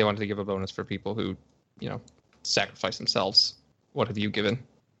 I think they wanted to give a bonus for people who, sacrifice themselves. What have you given?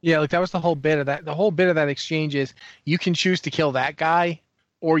 Yeah, like that was the whole bit of that. The whole bit of that exchange is you can choose to kill that guy,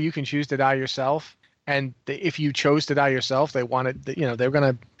 or you can choose to die yourself. And if you chose to die yourself, they wanted, they're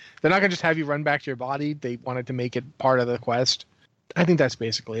not gonna just have you run back to your body. They wanted to make it part of the quest. I think that's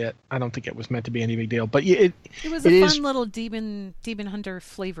basically it. I don't think it was meant to be any big deal, but it was a fun little demon hunter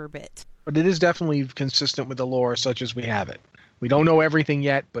flavor bit. But it is definitely consistent with the lore, such as we have it. We don't know everything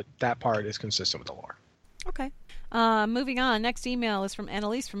yet, but that part is consistent with the lore. Okay. Moving on. Next email is from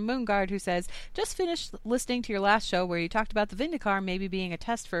Annalise from Moonguard, who says, just finished listening to your last show where you talked about the Vindicar maybe being a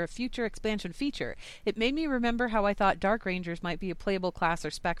test for a future expansion feature. It made me remember how I thought Dark Rangers might be a playable class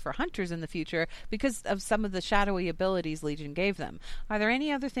or spec for hunters in the future because of some of the shadowy abilities Legion gave them. Are there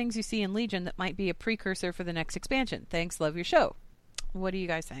any other things you see in Legion that might be a precursor for the next expansion? Thanks. Love your show. What do you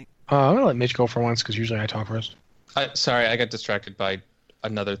guys think? I'm going to let Mitch go for once because usually I talk first. Sorry, I got distracted by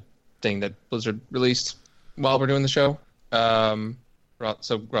another thing that Blizzard released while we're doing the show. So,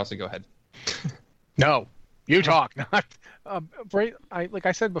 Rossi, go ahead. No, you talk. Not like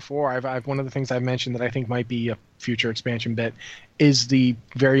I said before. I've one of the things I've mentioned that I think might be a future expansion bit is the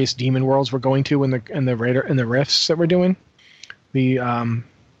various demon worlds we're going to in the rifts that we're doing.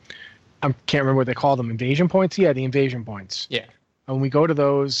 I can't remember what they call them. Invasion points? Yeah, the invasion points. Yeah. And we go to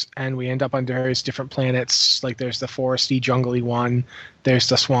those, and we end up on various different planets. Like, there's the foresty, jungly one. There's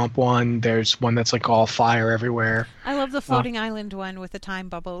the swamp one. There's one that's, like, all fire everywhere. I love the floating island one with the time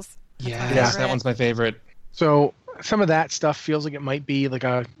bubbles. Yes, that one's my favorite. So some of that stuff feels like it might be like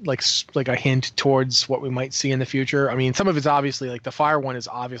a hint towards what we might see in the future. I mean, some of it's obviously, like, the fire one is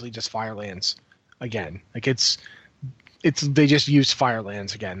obviously just Firelands again. Like, it's they just used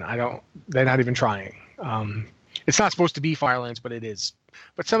Firelands again. They're not even trying. It's not supposed to be Firelands, but it is.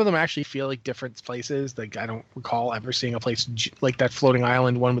 But some of them actually feel like different places. Like, I don't recall ever seeing a place like that floating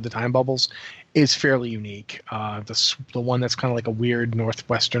island one with the time bubbles is fairly unique. The one that's kind of like a weird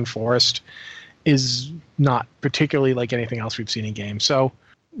northwestern forest is not particularly like anything else we've seen in games. So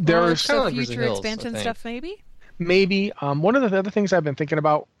there's kind of like future expansion stuff, maybe. Maybe one of the other things I've been thinking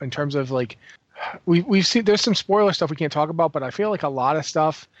about in terms of, like, we've seen there's some spoiler stuff we can't talk about, but I feel like a lot of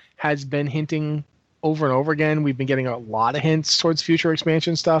stuff has been hinting over and over again. We've been getting a lot of hints towards future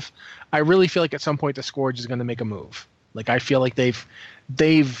expansion stuff. I really feel like at some point the Scourge is going to make a move. Like, I feel like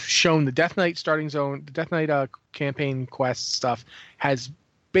they've shown the Death Knight starting zone, the Death Knight campaign quest stuff has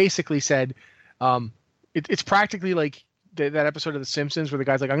basically said, it's practically like that episode of The Simpsons where the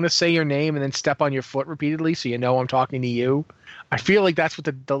guy's like, I'm going to say your name and then step on your foot repeatedly so you know I'm talking to you. I feel like that's what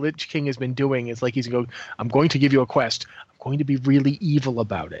the Lich King has been doing. Is like, I'm going to give you a quest. I'm going to be really evil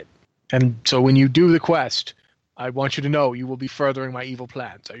about it. And so when you do the quest, I want you to know you will be furthering my evil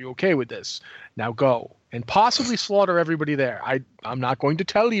plans. Are you okay with this? Now go and possibly slaughter everybody there. I'm not going to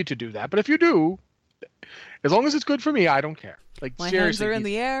tell you to do that, but if you do, as long as it's good for me, I don't care. Like, my seriously, hands are in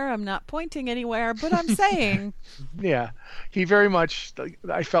the air. I'm not pointing anywhere, but I'm saying. Yeah, he very much.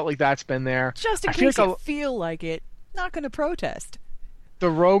 I felt like that's been there. Just in case you feel like it, not going to protest. The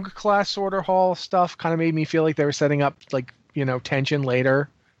Rogue class Sorter Hall stuff kind of made me feel like they were setting up, like, tension later.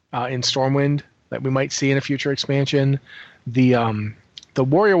 In Stormwind that we might see in a future expansion. The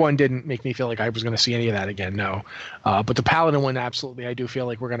Warrior one didn't make me feel like I was going to see any of that again, no. But the Paladin one, absolutely, I do feel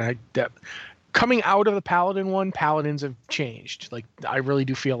like we're going to... Coming out of the Paladin one, Paladins have changed. Like, I really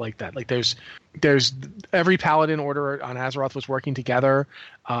do feel like that. Like, there's every Paladin order on Azeroth was working together.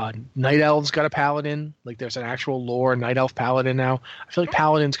 Night Elves got a Paladin. Like, there's an actual lore Night Elf Paladin now. I feel like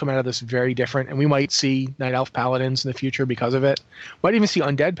Paladins come out of this very different, and we might see Night Elf Paladins in the future because of it. Might even see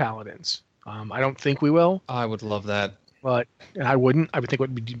Undead Paladins. I don't think we will. I would love that. But I wouldn't. I would think it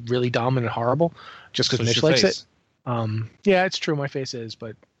would be really dumb and horrible just because Mitch likes it. Yeah, it's true. My face is,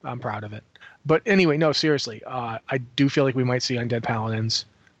 but I'm proud of it. But anyway, no, seriously, I do feel like we might see Undead Paladins.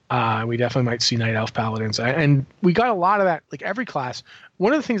 We definitely might see Night Elf Paladins. And we got a lot of that, like, every class.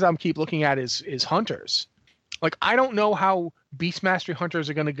 One of the things I'm keep looking at is Hunters. Like, I don't know how Beast Mastery Hunters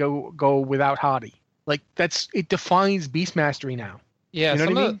are going to go without Hadi. Like, it defines Beast Mastery now. Yeah,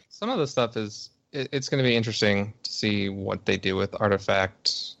 you know some of the stuff it's going to be interesting to see what they do with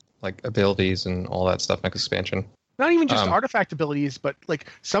artifact, like, abilities and all that stuff next expansion. Not even just artifact abilities, but, like,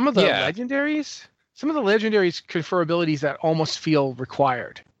 some of the legendaries. Some of the legendaries confer abilities that almost feel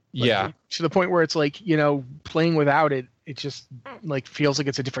required. Like, to the point where it's like, playing without it, it just, like, feels like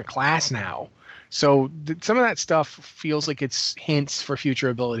it's a different class now. So some of that stuff feels like it's hints for future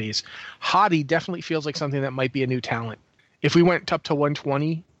abilities. Hadi definitely feels like something that might be a new talent. If we went up to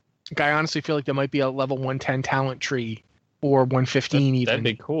 120, I honestly feel like there might be a level 110 talent tree. Or 115 even. That'd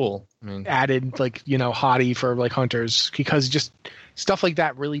be cool. I mean, added, like, Hadi for, like, Hunters, because just stuff like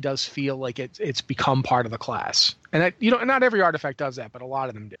that really does feel like it's become part of the class. And that, not every artifact does that, but a lot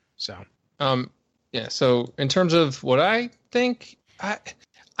of them do. So, yeah. So in terms of what I think,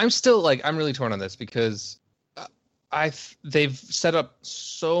 I'm still, like, I'm really torn on this because they've set up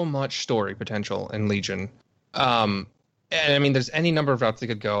so much story potential in Legion. And I mean, there's any number of routes they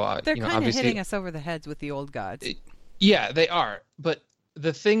could go. They're kind of hitting us over the heads with the old gods. Yeah, they are. But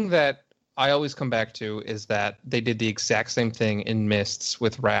the thing that I always come back to is that they did the exact same thing in Mists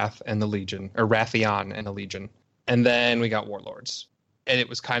with Wrath and the Legion, or Wrathion and the Legion. And then we got Warlords. And it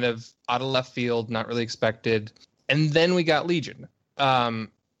was kind of out of left field, not really expected. And then we got Legion.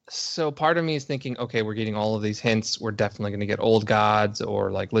 So part of me is thinking, okay, we're getting all of these hints. We're definitely going to get Old Gods or,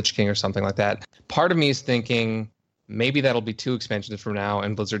 like, Lich King or something like that. Part of me is thinking maybe that'll be 2 expansions from now,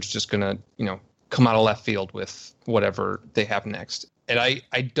 and Blizzard's just going to, come out of left field with whatever they have next. And I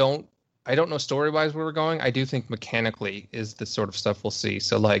don't know story-wise where we're going. I do think mechanically is the sort of stuff we'll see.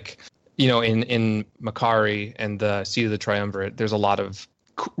 So, like, in Makari and the Seed of the Triumvirate, there's a lot of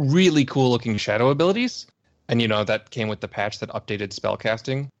really cool-looking shadow abilities. And, that came with the patch that updated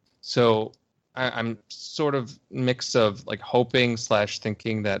spellcasting. So I'm sort of mix of, like, hoping /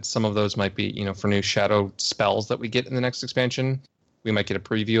 thinking that some of those might be, for new shadow spells that we get in the next expansion. we might get a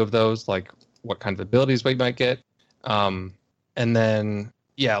preview of those, like what kind of abilities we might get. And then,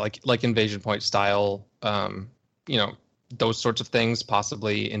 yeah, like Invasion Point style, those sorts of things,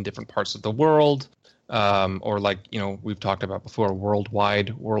 possibly in different parts of the world, or like, we've talked about before,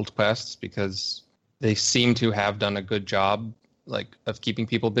 worldwide world quests, because they seem to have done a good job, like, of keeping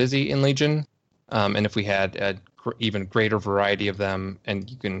people busy in Legion. And if we had an even greater variety of them, and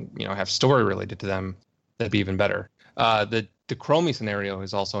you can, have story related to them, that'd be even better. The Chromie scenario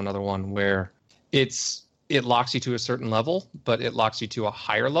is also another one where it locks you to a certain level, but it locks you to a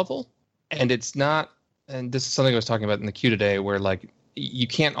higher level. And it's not, and this is something I was talking about in the queue today, where like you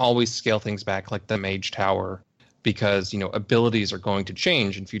can't always scale things back like the Mage Tower, because, abilities are going to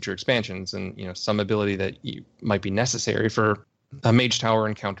change in future expansions, and, some ability that might be necessary for a Mage Tower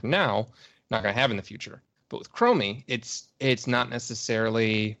encounter now, not going to have in the future. But with Chromie, it's not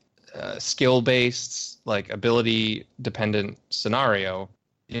necessarily skill-based, like ability-dependent scenario.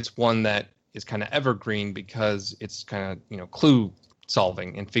 It's one that is kind of evergreen because it's kind of, clue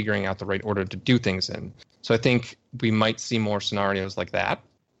solving and figuring out the right order to do things in. So I think we might see more scenarios like that.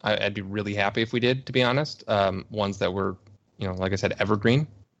 I'd be really happy if we did, to be honest. Ones that were, like I said, evergreen.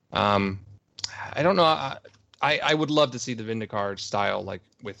 I don't know. I would love to see the Vindicaar style, like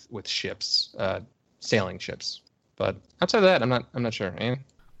with ships, sailing ships. But outside of that, I'm not sure. Anne?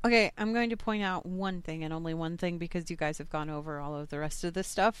 Okay, I'm going to point out one thing, and only one thing, because you guys have gone over all of the rest of this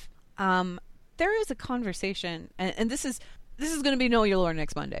stuff. There is a conversation, and this is going to be Know Your Lore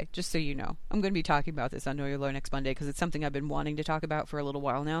next Monday, just so you know. I'm going to be talking about this on Know Your Lore next Monday because it's something I've been wanting to talk about for a little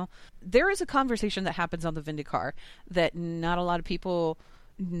while now. There is a conversation that happens on the Vindicaar that not a lot of people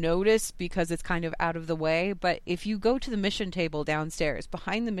notice because it's kind of out of the way, but if you go to the mission table downstairs,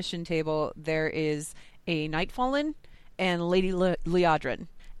 behind the mission table, there is a Nightfallen and Lady Liadrin.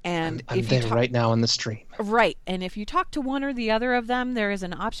 And I'm there right now on the stream. Right. And if you talk to one or the other of them, there is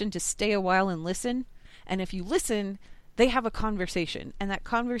an option to stay a while and listen. And if you listen, they have a conversation. And that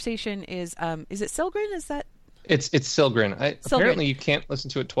conversation is it Silgrin? Is that? It's Silgrin. Apparently you can't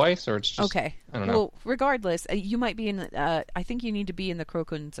listen to it twice, or it's just... Okay. I don't know. Well, regardless, you might be in... I think you need to be in the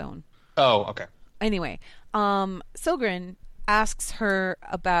Crokun zone. Oh, okay. Anyway, Silgrin asks her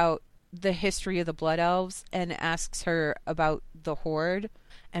about the history of the Blood Elves and asks her about the Horde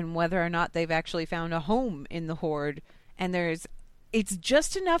and whether or not they've actually found a home in the Horde. And it's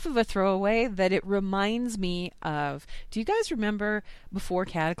just enough of a throwaway that it reminds me of... Do you guys remember before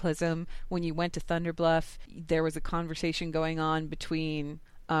Cataclysm, when you went to Thunderbluff, there was a conversation going on between...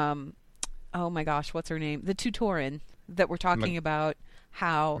 oh my gosh, what's her name? The two Tauren that were talking about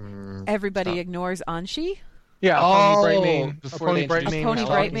how everybody ignores Anshi? Yeah, Pony Brightmane. Pony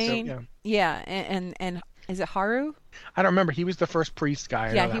Brightmane. Yeah, and is it Haru? I don't remember. He was the first priest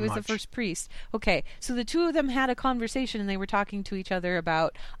guy. Yeah, he was the first priest. Okay, so the two of them had a conversation and they were talking to each other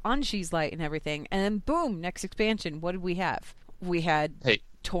about Anshi's light and everything. And then boom, next expansion, what did we have? We had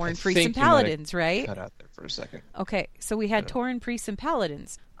Tauren priests and paladins, right? Cut out there for a second. Okay, so we had Tauren priests and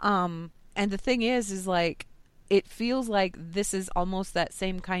paladins. And the thing is like, it feels like this is almost that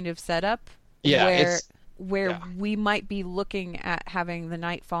same kind of setup. Yeah, where we might be looking at having the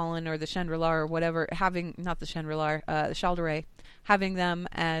Nightfallen or the Chandrilar or whatever, the Shal'Dorei, having them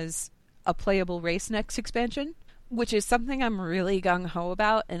as a playable race next expansion, which is something I'm really gung-ho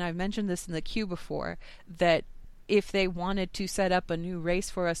about, and I've mentioned this in the queue before, that if they wanted to set up a new race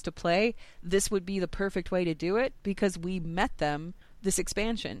for us to play, this would be the perfect way to do it, because we met them this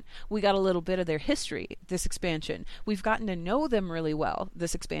expansion. We got a little bit of their history this expansion. We've gotten to know them really well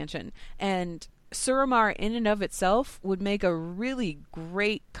this expansion, and Suramar in and of itself would make a really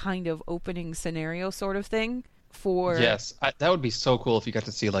great kind of opening scenario sort of thing for... Yes, that would be so cool if you got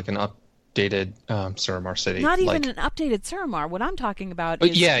to see like an updated Suramar city. Not even an updated Suramar. What I'm talking about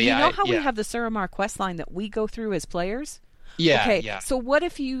is, you know how we have the Suramar questline that we go through as players? Yeah, okay, yeah. So what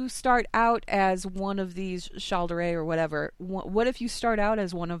if you start out as one of these Shal'Dorei or whatever? What if you start out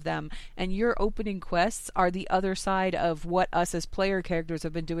as one of them and your opening quests are the other side of what us as player characters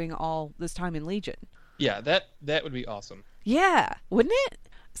have been doing all this time in Legion? Yeah, that would be awesome. Yeah, wouldn't it?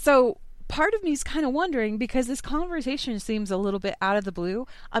 So part of me is kind of wondering, because this conversation seems a little bit out of the blue.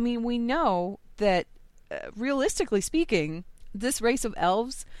 I mean, we know that realistically speaking, this race of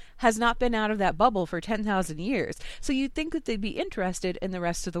elves has not been out of that bubble for 10,000 years. So you'd think that they'd be interested in the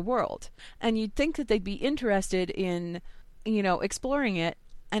rest of the world. And you'd think that they'd be interested in, exploring it.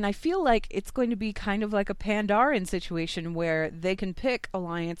 And I feel like it's going to be kind of like a Pandaren situation where they can pick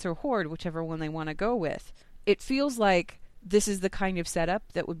Alliance or Horde, whichever one they want to go with. It feels like this is the kind of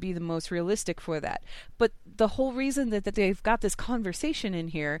setup that would be the most realistic for that. But the whole reason that they've got this conversation in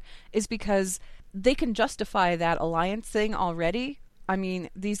here is because they can justify that Alliance thing already I mean,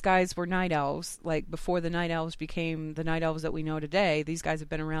 these guys were night elves. Like, before the night elves became the night elves that we know today, these guys have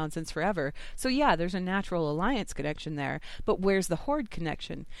been around since forever. So yeah, there's a natural alliance connection there. But where's the Horde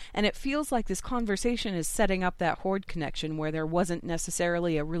connection? And it feels like this conversation is setting up that Horde connection where there wasn't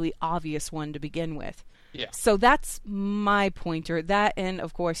necessarily a really obvious one to begin with. Yeah. So that's my pointer. That, and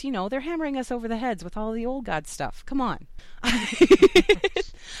of course, they're hammering us over the heads with all the old god stuff. Come on.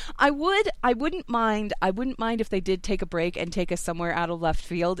 I wouldn't mind if they did take a break and take us somewhere out of left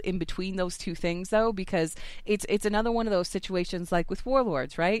field in between those two things, though, because it's another one of those situations like with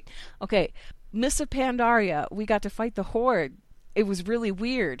Warlords, right? Okay, Mists of Pandaria, we got to fight the Horde. It was really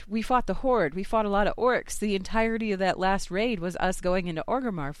weird. We fought the Horde. We fought a lot of orcs. The entirety of that last raid was us going into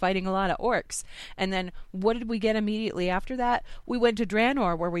Orgrimmar, fighting a lot of orcs. And then what did we get immediately after that? We went to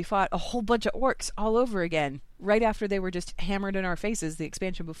Draenor, where we fought a whole bunch of orcs all over again, right after they were just hammered in our faces the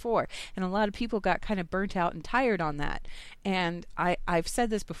expansion before. And a lot of people got kind of burnt out and tired on that. And I've said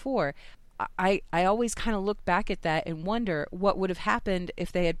this before. I always kind of look back at that and wonder what would have happened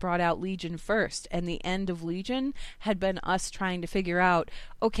if they had brought out Legion first, and the end of Legion had been us trying to figure out,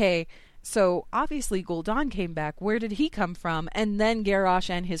 okay, so obviously Gul'dan came back, where did he come from? And then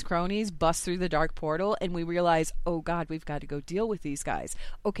Garrosh and his cronies bust through the dark portal, and we realize, oh god, we've got to go deal with these guys.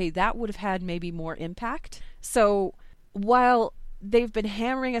 Okay, that would have had maybe more impact. So while they've been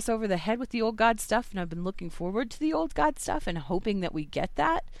hammering us over the head with the old god stuff, and I've been looking forward to the old god stuff and hoping that we get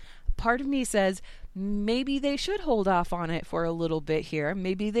that, part of me says maybe they should hold off on it for a little bit here.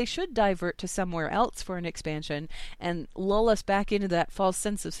 Maybe they should divert to somewhere else for an expansion and lull us back into that false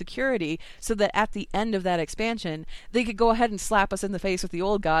sense of security so that at the end of that expansion, they could go ahead and slap us in the face with the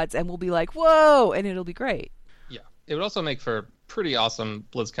old gods and we'll be like, whoa, and it'll be great. Yeah. It would also make for a pretty awesome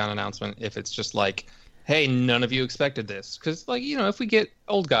BlizzCon announcement if it's just like, hey, none of you expected this. Because, if we get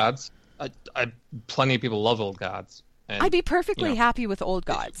old gods, plenty of people love old gods. And, I'd be perfectly happy with old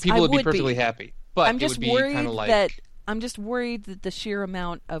gods. People would be perfectly happy. But I'm just worried like... I'm just worried that the sheer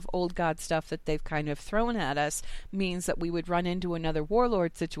amount of old god stuff that they've kind of thrown at us means that we would run into another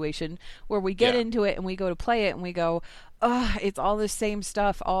Warlord situation where we get into it and we go to play it and we go, ugh, it's all the same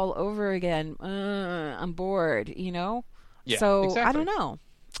stuff all over again. I'm bored, Yeah, so exactly. I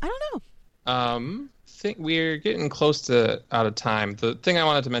don't know. Think we're getting close to out of time. The thing I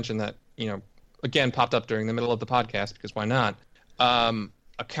wanted to mention that, again, popped up during the middle of the podcast, because why not?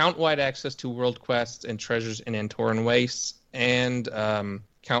 Account-wide access to world quests and treasures in Antoran Wastes, and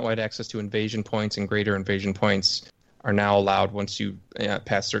account-wide access to invasion points and greater invasion points are now allowed once you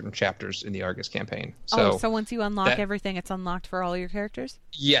pass certain chapters in the Argus campaign. So once you unlock everything, it's unlocked for all your characters?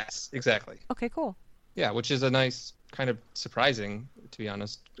 Yes, exactly. Okay, cool. Yeah, which is a nice, kind of surprising, to be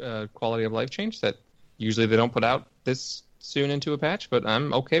honest, quality of life change that usually they don't put out this soon into a patch, but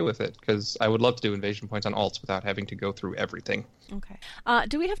I'm okay with it because I would love to do invasion points on alts without having to go through everything. Okay.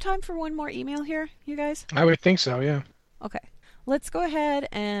 Do we have time for one more email here, you guys? I would think so, yeah. Okay. Let's go ahead,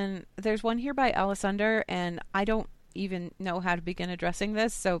 and there's one here by Alessander, and I don't even know how to begin addressing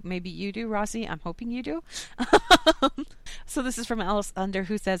this, so maybe you do, Rossi. I'm hoping you do. So this is from Alessander,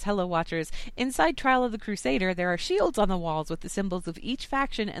 who says, hello, Watchers. Inside Trial of the Crusader, there are shields on the walls with the symbols of each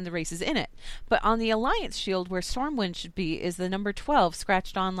faction and the races in it. But on the Alliance shield, where Stormwind should be, is the number 12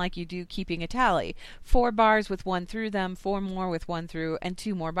 scratched on like you do keeping a tally. 4 bars with 1 through them, 4 more with 1 through, and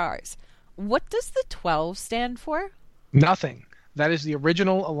 2 more bars. What does the 12 stand for? Nothing. That is the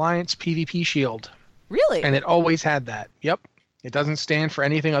original Alliance PvP shield. Really? And it always had that. Yep. It doesn't stand for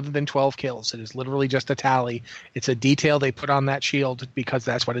anything other than 12 kills. It is literally just a tally. It's a detail they put on that shield because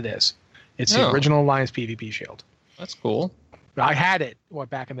that's what it is. It's the original Alliance PvP shield. That's cool. I had it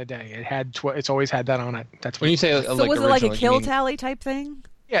back in the day. It had it's always had that on it. That's what when you say so was it like a kill tally type thing?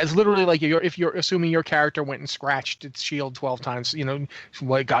 Yeah, it's literally like if you're assuming your character went and scratched its shield 12 times,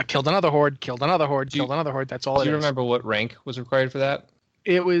 got killed another horde, killed another horde, killed another horde. That's all it is. Do you remember what rank was required for that?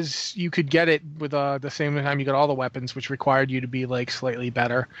 It was, you could get it with the same time you got all the weapons, which required you to be like slightly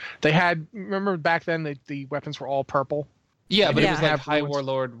better. They had, remember back then the weapons were all purple. Yeah, but it was like High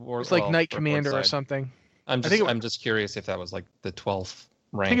Warlord. It was like Knight Commander or something. I'm just curious if that was like the 12th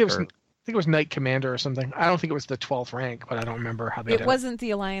rank. I think it was Knight Commander or something. I don't think it was the 12th rank, but I don't remember how they did it. It wasn't the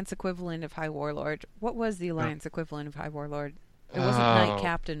Alliance equivalent of High Warlord. What was the Alliance equivalent of High Warlord? It wasn't Knight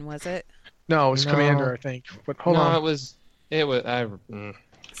Captain, was it? No, it was Commander, I think. But hold on. It was.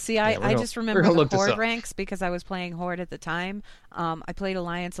 See, I just remember the Horde ranks because I was playing Horde at the time. I played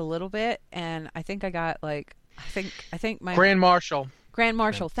Alliance a little bit, and I think I got I think my Grand Marshal. Grand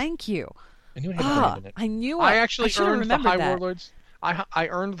Marshal, thank you. I knew it had in it. I knew I actually earned the High that. Warlords. I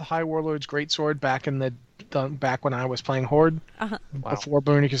earned the High Warlord's Greatsword back when I was playing Horde before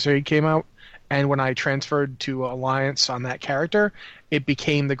Burning Crusade came out, And when I transferred to Alliance on that character, it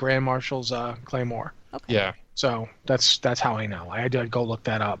became the Grand Marshal's Claymore. Okay. Yeah. So that's how I know. I had to go look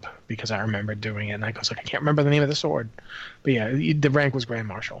that up because I remember doing it, and I was like, I can't remember the name of the sword. But yeah, the rank was Grand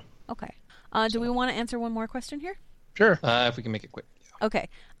Marshal. Okay. Do we want to answer one more question here? Sure. If we can make it quick. Yeah.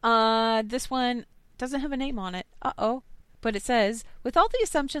 Okay. This one doesn't have a name on it. Uh-oh. But it says, with all the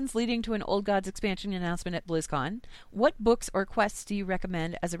assumptions leading to an Old Gods expansion announcement at BlizzCon, what books or quests do you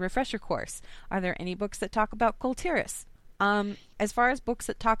recommend as a refresher course? Are there any books that talk about Kul Tiras? As far as books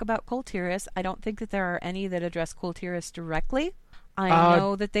that talk about Kul Tiras, I don't think that there are any that address Kul Tiras directly. I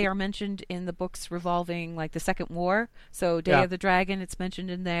know that they are mentioned in the books revolving like the Second War. So Day of the Dragon, it's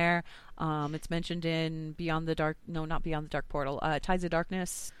mentioned in there. It's mentioned in Beyond the Dark. No, not Beyond the Dark Portal. Tides of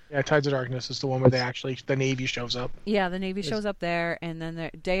Darkness. Yeah, Tides of Darkness is the one where the Navy shows up. Yeah, the Navy shows up there, and then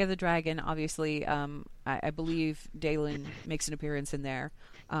the Day of the Dragon. Obviously, I believe Dalen makes an appearance in there.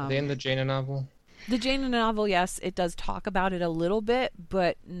 Are they in the Jaina novel? The Jaina novel, yes, it does talk about it a little bit,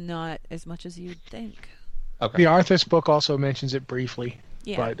 but not as much as you'd think. Okay. The Arthas book also mentions it briefly.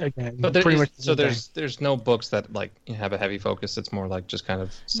 Yeah. But again, pretty much. So there's no books that like have a heavy focus. It's more like just kind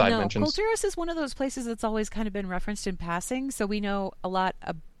of side mentions. Kul Tiras is one of those places that's always kind of been referenced in passing, so we know a lot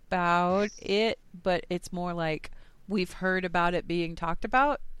about it, but it's more like we've heard about it being talked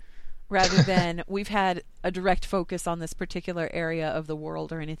about rather than we've had a direct focus on this particular area of the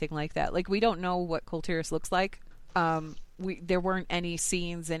world or anything like that. Like, we don't know what Kul Tiras looks like. There weren't any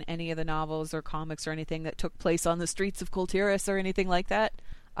scenes in any of the novels or comics or anything that took place on the streets of Kul Tiras or anything like that.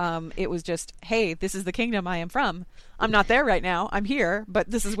 It was just, hey, this is the kingdom I am from. I'm not there right now. I'm here,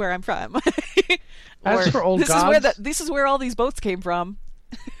 but this is where I'm from. As for Old Gods, this is where all these boats came from.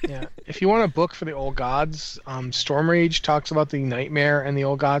 Yeah, if you want a book for the Old Gods, Stormrage talks about the Nightmare and the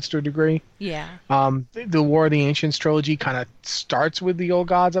Old Gods to a degree. Yeah. The War of the Ancients trilogy kind of starts with the Old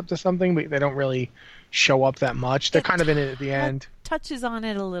Gods up to something, but they don't really show up that much. They're kind of in it at the end. Touches on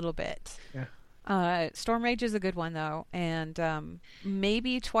it a little bit. Yeah. Stormrage is a good one though, and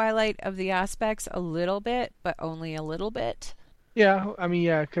maybe Twilight of the Aspects a little bit, but only a little bit. Yeah, I mean,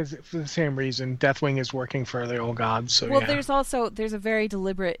 yeah, because for the same reason, Deathwing is working for the Old Gods. So well, yeah. there's a very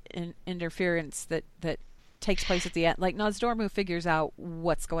deliberate interference that takes place at the end. Like, Nozdormu figures out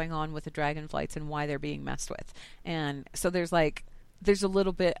what's going on with the Dragonflights and why they're being messed with, and so there's a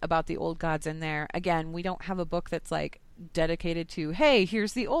little bit about the Old Gods in there. Again, we don't have a book that's like dedicated to, hey,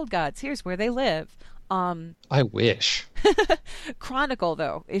 here's the Old Gods, here's where they live. I wish. Chronicle,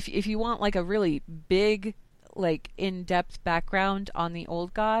 though, if you want like a really big, like in-depth background on the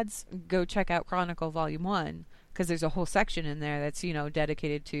Old Gods, go check out Chronicle Volume 1, because there's a whole section in there that's,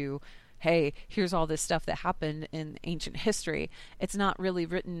 dedicated to, hey, here's all this stuff that happened in ancient history. It's not really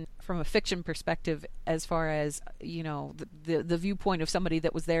written from a fiction perspective as far as, the viewpoint of somebody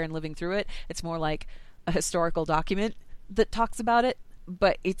that was there and living through it. It's more like a historical document that talks about it,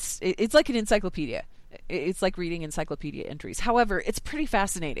 but it's like an encyclopedia. It's like reading encyclopedia entries. However, it's pretty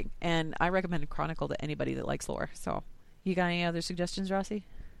fascinating, and I recommend Chronicle to anybody that likes lore. So, you got any other suggestions, Rossi?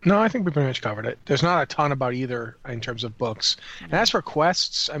 No, I think we pretty much covered it. There's not a ton about either in terms of books. And as for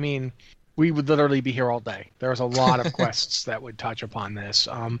quests, I mean, we would literally be here all day. There's a lot of quests that would touch upon this.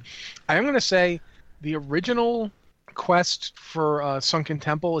 I am going to say the original quest for Sunken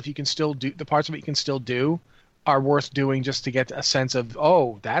Temple, if you can still do the parts of it you can still do, are worth doing just to get a sense of,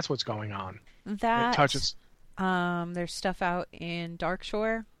 oh, that's what's going on. That it touches. There's stuff out in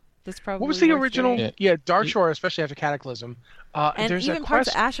Darkshore. That's probably what was the original? Doing. Yeah, Darkshore, especially after Cataclysm. And there's even parts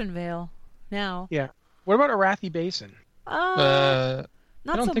of Ashenvale now. Yeah. What about Arathi Basin? Not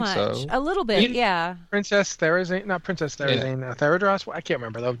so much. So. A little bit, yeah. Princess Therazane, not Princess Therazane, Theradros. I can't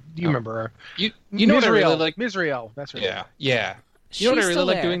remember though. Do you remember her? You know what I really like? Misriel. That's her. Yeah. You know what I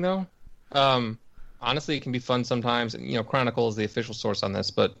really like doing though? Honestly, it can be fun sometimes. Chronicle is the official source on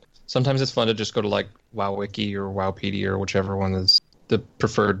this, but sometimes it's fun to just go to like WoWWiki or WoWpedia or whichever one is the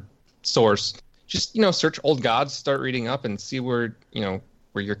preferred source. Just search Old Gods, start reading up, and see where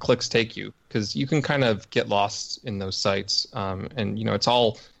where your clicks take you, because you can kind of get lost in those sites. And it's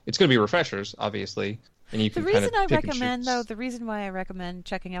going to be refreshers, obviously. And you can the reason why I recommend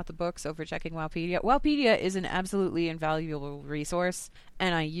checking out the books over checking WoWpedia is an absolutely invaluable resource,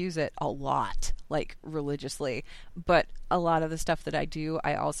 and I use it a lot, like religiously. But a lot of the stuff that I do,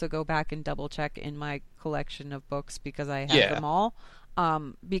 I also go back and double check in my collection of books because I have them all.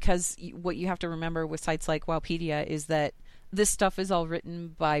 Because what you have to remember with sites like WoWpedia is that this stuff is all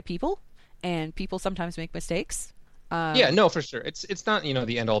written by people, and people sometimes make mistakes. For sure. It's not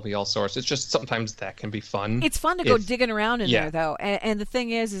the end all be all source. It's just sometimes that can be fun. It's fun to go digging around in there though. And the thing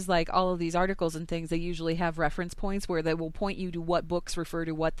is like all of these articles and things, they usually have reference points where they will point you to what books refer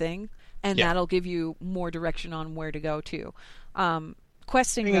to what thing. and that'll give you more direction on where to go to.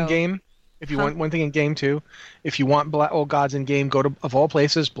 Questing in game. If you want one thing in game too, if you want old gods in game, go to, of all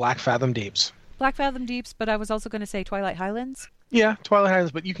places, Black Fathom Deeps. Black Fathom Deeps, but I was also going to say Twilight Highlands. Yeah, Twilight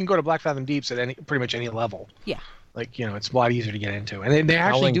Highlands, but you can go to Black Fathom Deeps at pretty much any level. Yeah. Like, it's a lot easier to get into. And they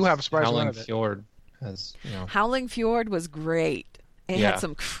actually do have a surprise Howling amount of it. Fjord has, Howling Fjord was great. It had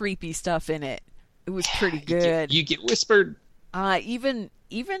some creepy stuff in it. It was pretty good. You get whispered. Even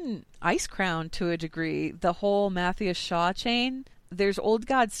Ice Crown to a degree. The whole Matthias Shaw chain, there's old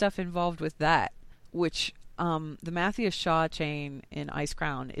god stuff involved with that, which the Matthias Shaw chain in Ice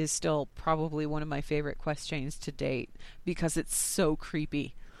Crown is still probably one of my favorite quest chains to date because it's so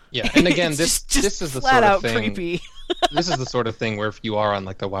creepy. Yeah, and again, this is the sort of thing. Creepy. This is the sort of thing where if you are on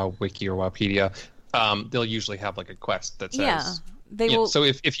like the WoW Wiki or Wowpedia, they'll usually have like a quest that says, they will. So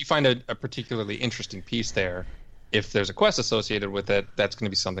if you find a particularly interesting piece there, if there's a quest associated with it, that's going to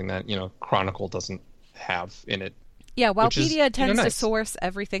be something that Chronicle doesn't have in it. Yeah, Wowpedia tends to source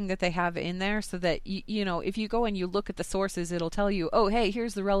everything that they have in there so that, if you go and you look at the sources, it'll tell you, oh, hey,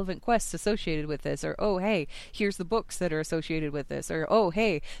 here's the relevant quests associated with this, or, oh, hey, here's the books that are associated with this, or, oh,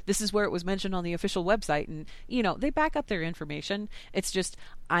 hey, this is where it was mentioned on the official website. And, they back up their information. It's just,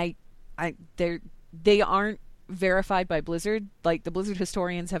 they aren't verified by Blizzard. Like, the Blizzard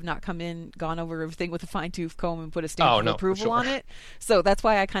historians have not gone over everything with a fine-tooth comb and put a stamp of approval on it. So that's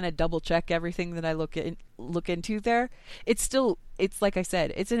why I kind of double-check everything that I look into there. It's like I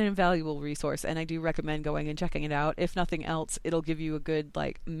said, it's an invaluable resource, and I do recommend going and checking it out. If nothing else, it'll give you a good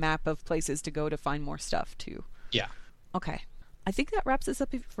map of places to go to find more stuff too. Yeah. Okay. I think that wraps us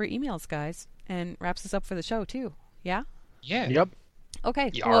up for emails, guys, and wraps us up for the show too. Yeah? Yeah. Yep.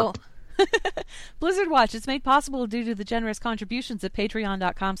 Okay. Yarp. Well, Blizzard Watch is made possible due to the generous contributions at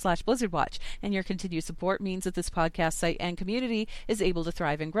patreon.com/BlizzardWatch, and your continued support means that this podcast site and community is able to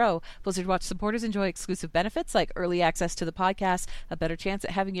thrive and grow. Blizzard Watch supporters enjoy exclusive benefits like early access to the podcast, a better chance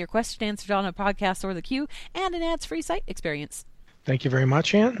at having your question answered on a podcast or the queue, and an ads-free site experience. Thank you very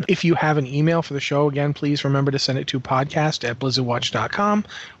much, Ann. If you have an email for the show, again, please remember to send it to podcast@blizzardwatch.com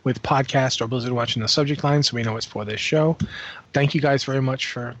with podcast or Blizzard Watch in the subject line so we know it's for this show. Thank you guys very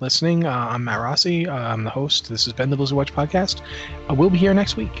much for listening. I'm Matt Rossi. I'm the host. This has been the Blizzard Watch Podcast. We'll be here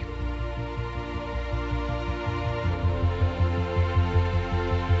next week.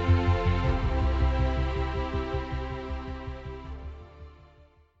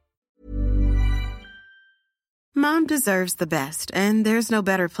 Mom deserves the best, and there's no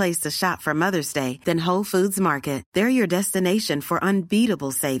better place to shop for Mother's Day than Whole Foods Market. They're your destination for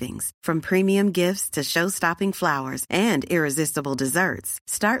unbeatable savings, from premium gifts to show-stopping flowers and irresistible desserts.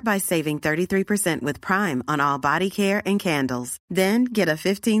 Start by saving 33% with Prime on all body care and candles. Then get a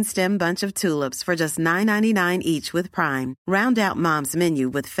 15-stem bunch of tulips for just $9.99 each with Prime. Round out Mom's menu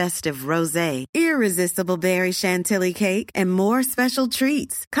with festive rosé, irresistible berry chantilly cake, and more special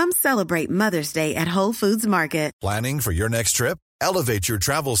treats. Come celebrate Mother's Day at Whole Foods Market. Planning for your next trip? Elevate your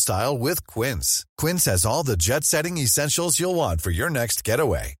travel style with Quince. Quince has all the jet-setting essentials you'll want for your next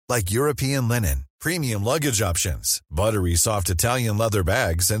getaway, like European linen, premium luggage options, buttery soft Italian leather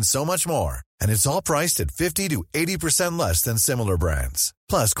bags, and so much more. And it's all priced at 50 to 80% less than similar brands.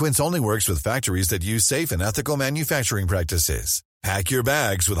 Plus, Quince only works with factories that use safe and ethical manufacturing practices. Pack your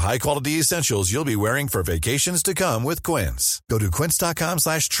bags with high-quality essentials you'll be wearing for vacations to come with Quince. Go to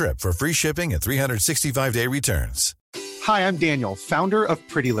quince.com/trip for free shipping and 365-day returns. Hi, I'm Daniel, founder of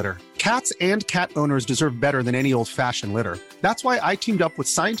Pretty Litter. Cats and cat owners deserve better than any old-fashioned litter. That's why I teamed up with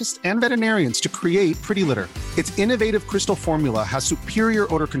scientists and veterinarians to create Pretty Litter. Its innovative crystal formula has superior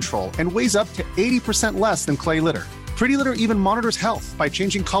odor control and weighs up to 80% less than clay litter. Pretty Litter even monitors health by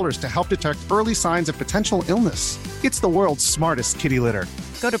changing colors to help detect early signs of potential illness. It's the world's smartest kitty litter.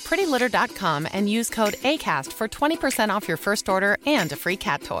 Go to prettylitter.com and use code ACAST for 20% off your first order and a free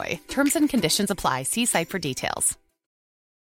cat toy. Terms and conditions apply. See site for details.